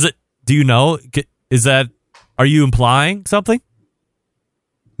 Is it? Do you know? Is that? Are you implying something?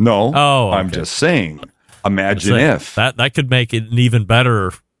 No. Oh, okay. I'm just saying. Imagine if that could make it an even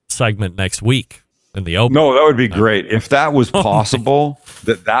better segment next week in the open. No, that would be great if that was possible.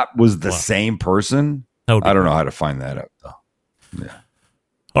 that was the same person. I don't know how to find that out though. Yeah.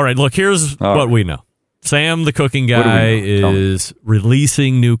 All right. Look, here's what we know. Sam, the cooking guy, is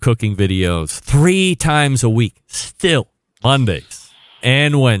releasing new cooking videos 3 times a week. Still, Mondays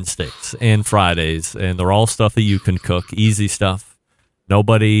and Wednesdays and Fridays, and they're all stuff that you can cook. Easy stuff.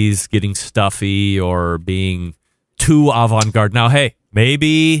 Nobody's getting stuffy or being too avant-garde. Now, hey,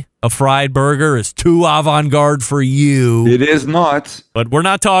 maybe a fried burger is too avant-garde for you. It is not. But we're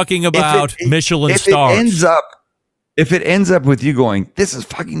not talking about Michelin stars. If it ends up with you going, "This is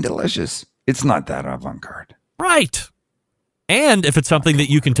fucking delicious," it's not that avant-garde. Right. And if it's something that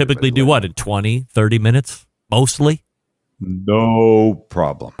you can typically do, in 20, 30 minutes, mostly? No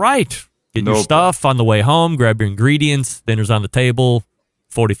problem. Right. Get your stuff on the way home, grab your ingredients, dinner's on the table.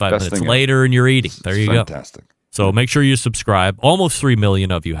 45 minutes later, and you're eating. There you go. Fantastic. So make sure you subscribe. Almost 3 million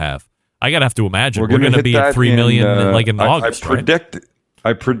of you have. I gotta have to imagine we're going to be at 3 million in August.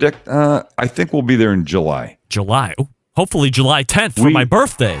 I predict. I think we'll be there in July. July. Hopefully July 10th for my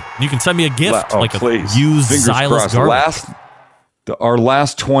birthday. You can send me a gift, please. a used Zyliss garlic. Our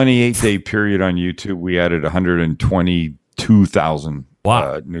last 28-day period on YouTube, we added 122,000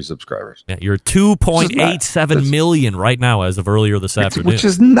 new subscribers. Yeah, you're 2.87 million right now as of earlier this afternoon. Which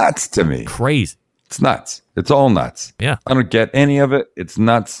is nuts to me. Crazy. It's nuts. It's all nuts. Yeah. I don't get any of it. It's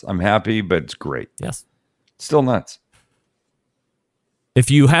nuts. I'm happy, but it's great. Yes. It's still nuts. If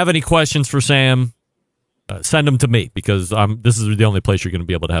you have any questions for Sam, send them to me because this is the only place you're going to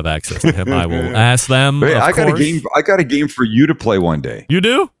be able to have access to him. I will ask them. Hey, I got a game for you to play one day. You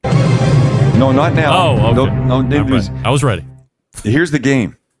do? No, not now. Oh, okay. No, I was ready. Here's the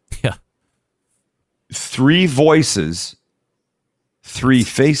game. Yeah. 3 voices, 3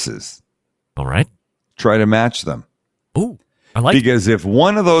 faces. All right. Try to match them. Ooh, I like because if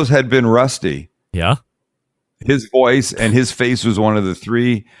one of those had been Rusty, his voice and his face was one of the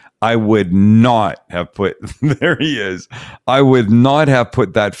 3, I would not have put there he is. I would not have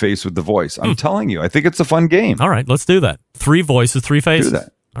put that face with the voice. I'm telling you, I think it's a fun game. All right, let's do that. 3 voices, 3 faces. Do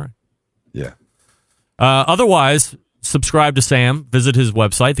that. All right. Yeah. Otherwise, subscribe to Sam. Visit his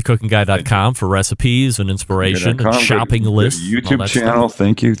website, thecookingguy.com, for recipes and inspiration and shopping lists. YouTube channel. Stuff.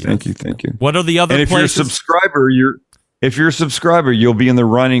 Thank you. What are the other places? If you're a subscriber, you'll be in the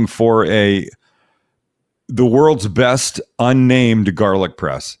running for the world's best unnamed garlic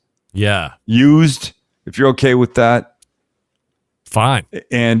press. Yeah. Used, if you're okay with that. Fine.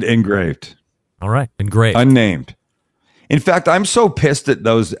 And engraved. All right. Engraved. Unnamed. In fact, I'm so pissed at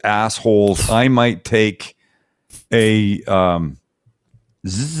those assholes. I might take a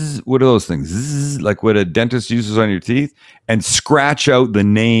what are those things? Like what a dentist uses on your teeth, and scratch out the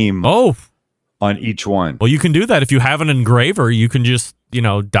name on each one. Well, you can do that if you have an engraver. You can just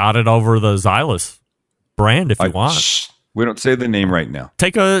dotted over the Zyliss brand if you want. We don't say the name right now.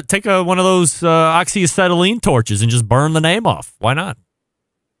 Take a one of those oxyacetylene torches and just burn the name off. Why not?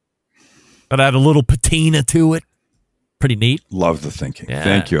 But add a little patina to it. Pretty neat. Love the thinking. Yeah.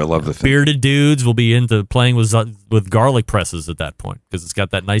 Thank you. I love the thinking. Bearded dudes will be into playing with garlic presses at that point because it's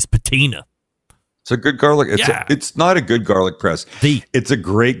got that nice patina. It's a good garlic. It's not a good garlic press. It's a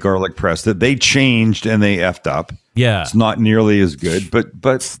great garlic press that they changed and they effed up. Yeah. It's not nearly as good,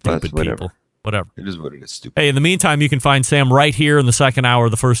 but Stupid whatever. people. Whatever. It is what it is. Stupid. Hey, in the meantime, you can find Sam right here in the second hour,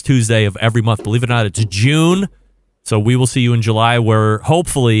 the first Tuesday of every month. Believe it or not, it's June. So we will see you in July, where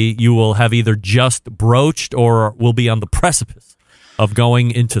hopefully you will have either just broached or will be on the precipice of going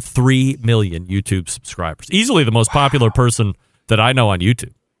into 3 million YouTube subscribers. Easily the most popular person that I know on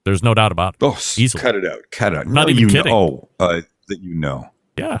YouTube. There's no doubt about it. Oh, easily. Cut it out. Cut it out. Not even kidding. That you know.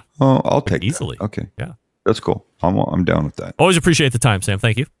 Yeah. Oh, I'll take easily. That. Okay. Yeah. That's cool. I'm down with that. Always appreciate the time, Sam.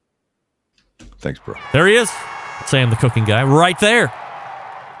 Thank you. Thanks, bro. There he is. Sam, the cooking guy, right there.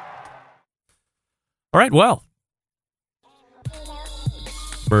 All right, well.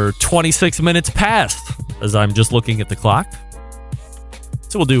 We're 26 minutes past as I'm just looking at the clock.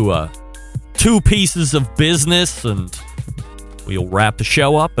 So we'll do 2 pieces of business and we'll wrap the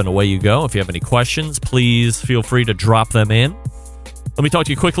show up and away you go. If you have any questions, please feel free to drop them in. Let me talk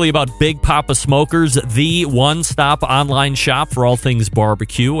to you quickly about Big Papa Smokers, the one-stop online shop for all things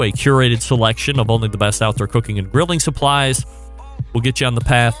barbecue, a curated selection of only the best outdoor cooking and grilling supplies. We'll get you on the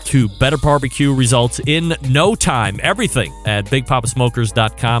path to better barbecue results in no time. Everything at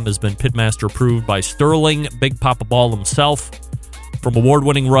BigPapaSmokers.com has been Pitmaster approved by Sterling Big Papa Ball himself. From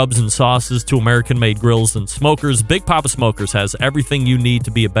award-winning rubs and sauces to American-made grills and smokers, Big Papa Smokers has everything you need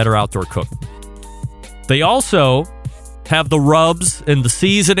to be a better outdoor cook. They also have the rubs and the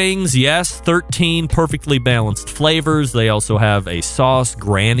seasonings. Yes, 13 perfectly balanced flavors. They also have a sauce,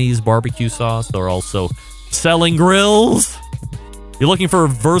 Granny's barbecue sauce. They're also selling grills. You're looking for a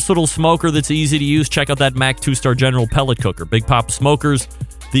versatile smoker that's easy to use? Check out that Mac 2-Star General pellet cooker. Big Papa Smokers,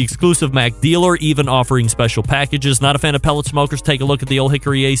 the exclusive Mac dealer, even offering special packages. Not a fan of pellet smokers? Take a look at the Old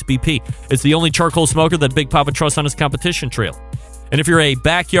Hickory Ace BP. It's the only charcoal smoker that Big Papa trusts on his competition trail. And if you're a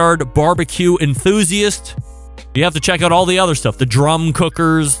backyard barbecue enthusiast, you have to check out all the other stuff. The drum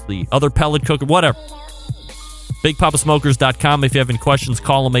cookers, the other pellet cooker, whatever. BigPapaSmokers.com. If you have any questions,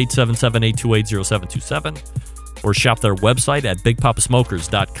 call them 877-828-0727. Or shop their website at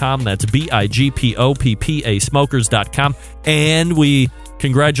BigPapaSmokers.com. That's BIGPOPPA Smokers.com. And we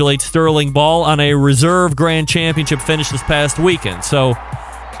congratulate Sterling Ball on a reserve grand championship finish this past weekend. So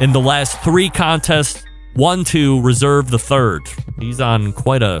in the last 3 contests, 1 to reserve the 3rd. He's on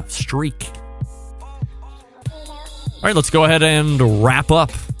quite a streak. All right, let's go ahead and wrap up.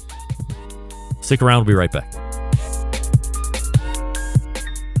 Stick around. We'll be right back.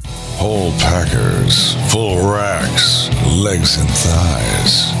 Whole packers, full racks, legs and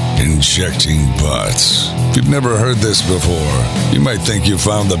thighs, injecting butts. If you've never heard this before, you might think you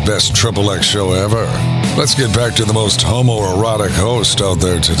found the best XXX show ever. Let's get back to the most homoerotic host out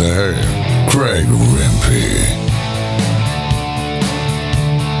there today, Greg Rempe.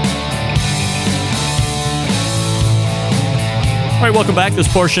 All right, welcome back. This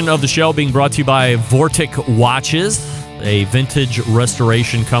portion of the show being brought to you by Vortic Watches, a vintage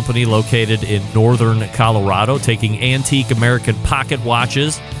restoration company located in northern Colorado, taking antique American pocket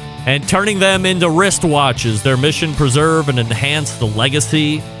watches and turning them into wrist watches. Their mission: preserve and enhance the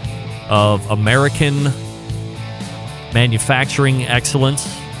legacy of American manufacturing excellence.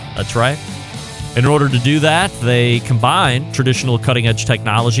 That's right. In order to do that, they combine traditional cutting-edge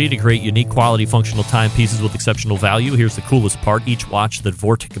technology to create unique quality functional timepieces with exceptional value. Here's the coolest part. Each watch that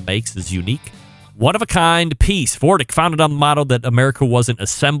Vortic makes is unique. One-of-a-kind piece. Vortic, founded on the motto that America wasn't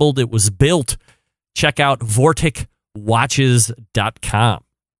assembled, it was built. Check out VorticWatches.com. I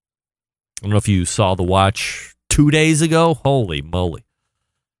don't know if you saw the watch 2 days ago. Holy moly.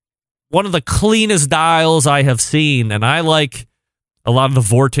 One of the cleanest dials I have seen, and I like a lot of the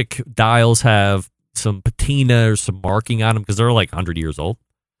Vortic dials have some patina or some marking on them because they're like 100 years old.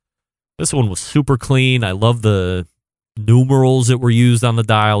 This one was super clean. I love the numerals that were used on the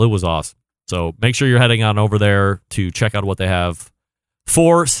dial. It was awesome. So make sure you're heading on over there to check out what they have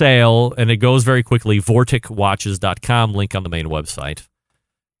for sale. And it goes very quickly. VorticWatches.com, link on the main website.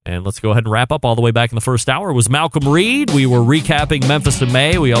 And let's go ahead and wrap up. All the way back in the first hour was Malcolm Reed. We were recapping Memphis in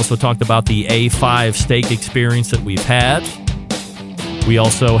May. We also talked about the A5 steak experience that we've had. We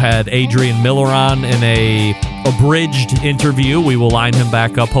also had Adrian Miller on in a abridged interview. We will line him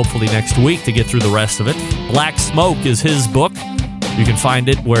back up hopefully next week to get through the rest of it. Black Smoke is his book. You can find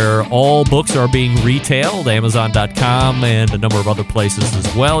it where all books are being retailed, Amazon.com and a number of other places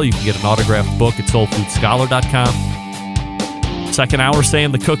as well. You can get an autographed book at SoulFoodScholar.com. Second hour,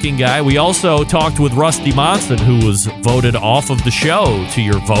 Sam the Cooking Guy. We also talked with Rusty Monson, who was voted off of the show to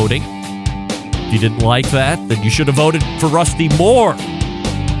your voting. If you didn't like that, then you should have voted for Rusty more.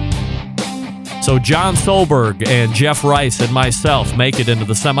 So John Solberg and Jeff Rice and myself make it into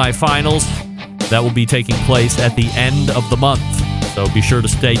the semifinals. That will be taking place at the end of the month. So be sure to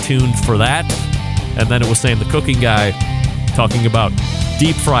stay tuned for that. And then it was Sam the Cooking Guy talking about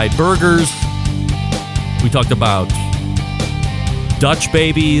deep fried burgers. We talked about Dutch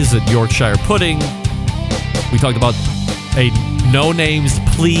babies and Yorkshire pudding. We talked about a No Names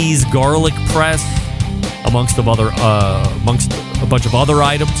Please garlic press amongst a bunch of other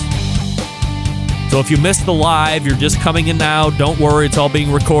items. So if you missed the live, you're just coming in now, don't worry, it's all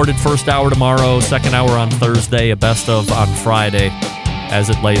being recorded. First hour tomorrow, second hour on Thursday, a best of on Friday, as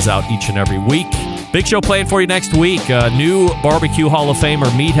it lays out each and every week. Big show planned for you next week. New Barbecue Hall of Famer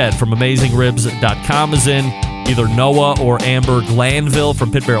Meathead from AmazingRibs.com is in. Either Noah or Amber Glanville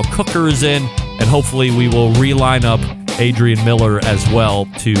from Pit Barrel Cooker is in. And hopefully we will reline up Adrian Miller as well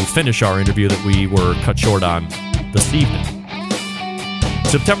to finish our interview that we were cut short on this evening.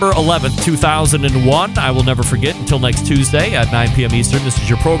 September 11th, 2001. I will never forget until next Tuesday at 9 p.m. Eastern. This is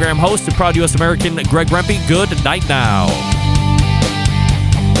your program host and proud U.S. American, Greg Rempe. Good night now.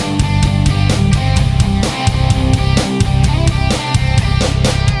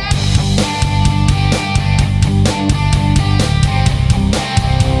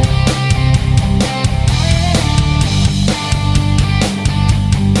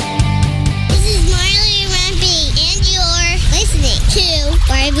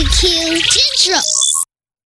 Barbecue Central.